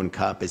your own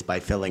cup is by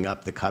filling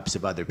up the cups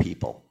of other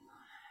people.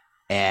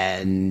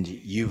 And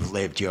you've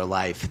lived your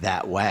life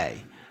that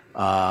way,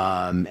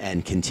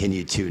 and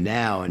continue to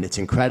now. And it's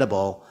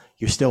incredible.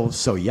 You're still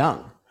so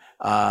young,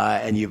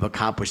 and you've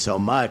accomplished so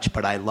much,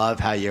 but I love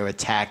how you're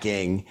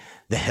attacking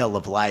the hill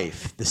of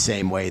life the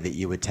same way that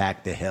you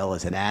attack the hill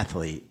as an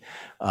athlete,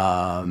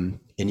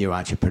 in your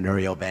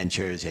entrepreneurial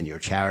ventures and your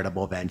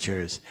charitable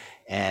ventures.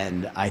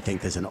 And I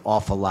think there's an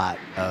awful lot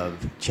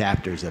of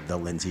chapters of the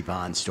Lindsey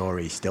Vonn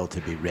story still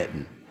to be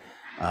written.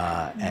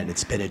 And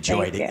it's been a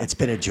joy. It's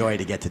been a joy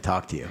to get to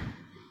talk to you.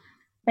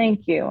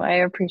 Thank you. I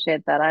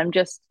appreciate that. I'm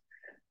just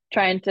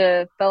trying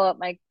to fill up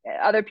my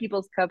other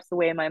people's cups the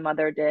way my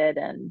mother did.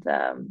 And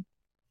I'll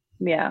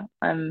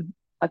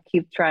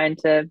keep trying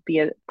to be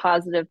a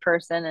positive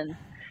person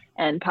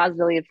and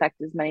positively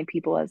affect as many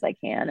people as I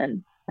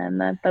can.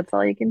 And that's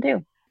all you can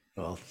do.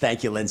 Well,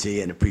 thank you,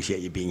 Lindsey, and appreciate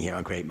you being here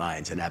on Great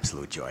Minds. An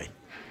absolute joy.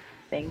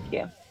 Thank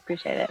you.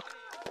 Appreciate it.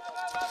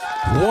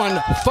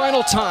 One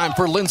final time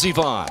for Lindsey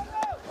Vonn.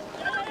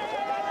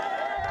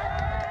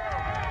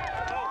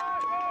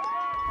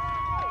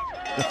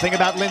 The thing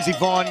about Lindsey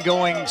Vonn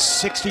going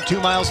 62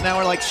 miles an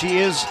hour like she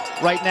is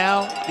right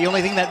now, the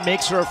only thing that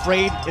makes her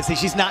afraid is that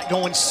she's not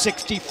going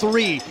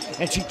 63.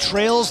 And she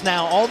trails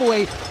now all the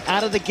way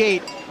out of the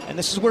gate. And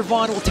this is where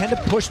Vonn will tend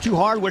to push too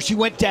hard, where she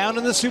went down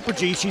in the Super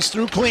G. She's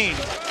through clean.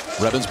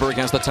 Rebensburg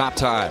has the top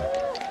time.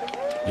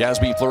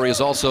 Yasmin Fleury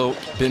has also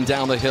been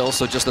down the hill,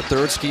 so just the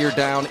third skier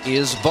down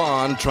is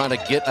Vonn, trying to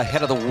get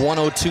ahead of the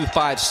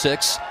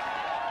 102.56.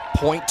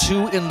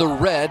 0.2 in the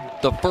red,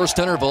 the first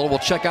interval. We'll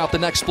check out the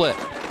next split.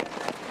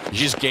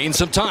 She's gained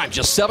some time,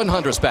 just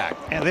 700s back.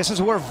 And this is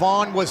where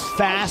Vonn was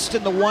fast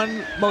in the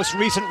one most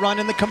recent run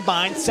in the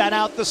combined, sat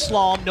out the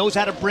slalom, knows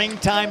how to bring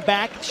time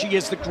back. She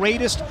is the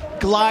greatest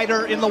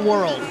glider in the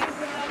world.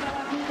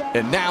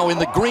 And now in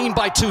the green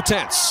by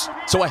 0.2.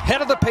 So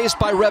ahead of the pace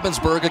by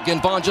Rebensburg.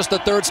 Again, Vonn just the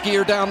third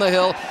skier down the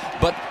hill,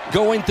 but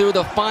going through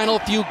the final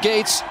few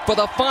gates for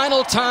the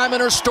final time in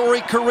her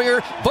storied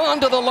career.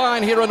 Vonn to the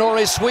line here in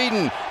Åre,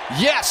 Sweden.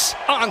 Yes,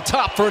 on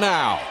top for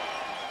now.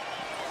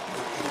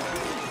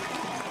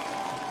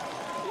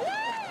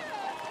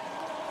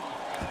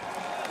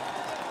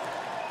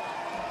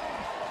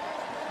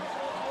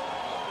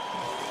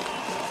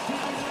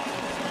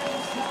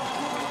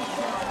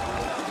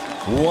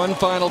 One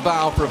final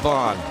bow for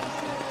Vonn,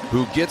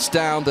 who gets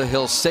down the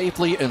hill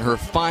safely in her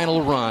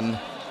final run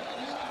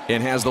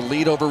and has the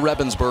lead over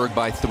Rebensburg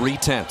by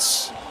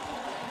 0.3.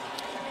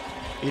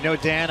 You know,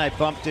 Dan, I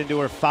bumped into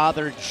her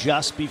father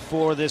just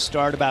before this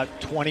start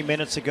about 20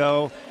 minutes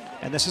ago.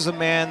 And this is a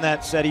man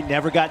that said he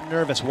never got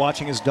nervous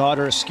watching his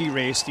daughter ski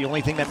race. The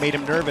only thing that made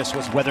him nervous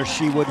was whether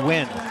she would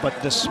win.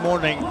 But this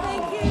morning,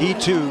 he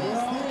too,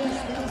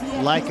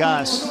 like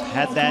us,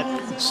 had that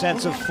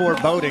sense of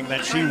foreboding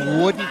that she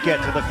wouldn't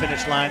get to the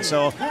finish line.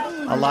 So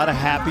a lot of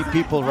happy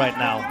people right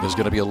now. There's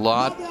going to be a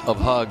lot of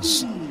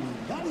hugs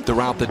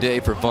throughout the day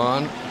for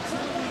Vonn.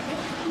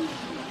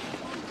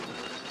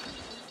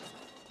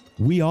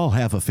 We all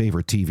have a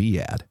favorite TV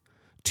ad.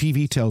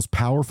 TV tells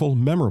powerful,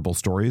 memorable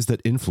stories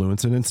that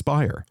influence and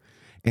inspire.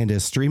 And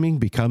as streaming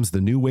becomes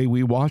the new way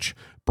we watch,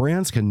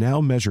 brands can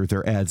now measure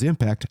their ads'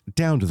 impact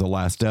down to the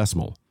last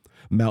decimal.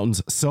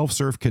 Mountain's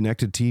self-serve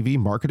connected TV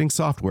marketing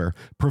software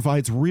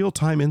provides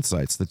real-time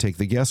insights that take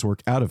the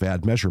guesswork out of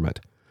ad measurement.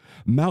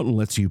 Mountain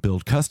lets you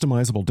build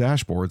customizable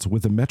dashboards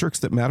with the metrics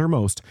that matter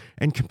most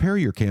and compare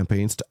your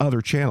campaigns to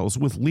other channels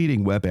with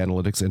leading web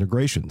analytics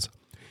integrations.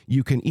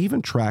 You can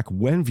even track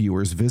when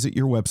viewers visit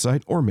your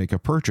website or make a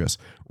purchase,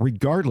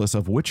 regardless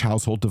of which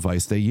household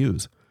device they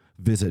use.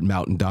 Visit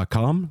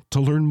mountain.com to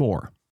learn more.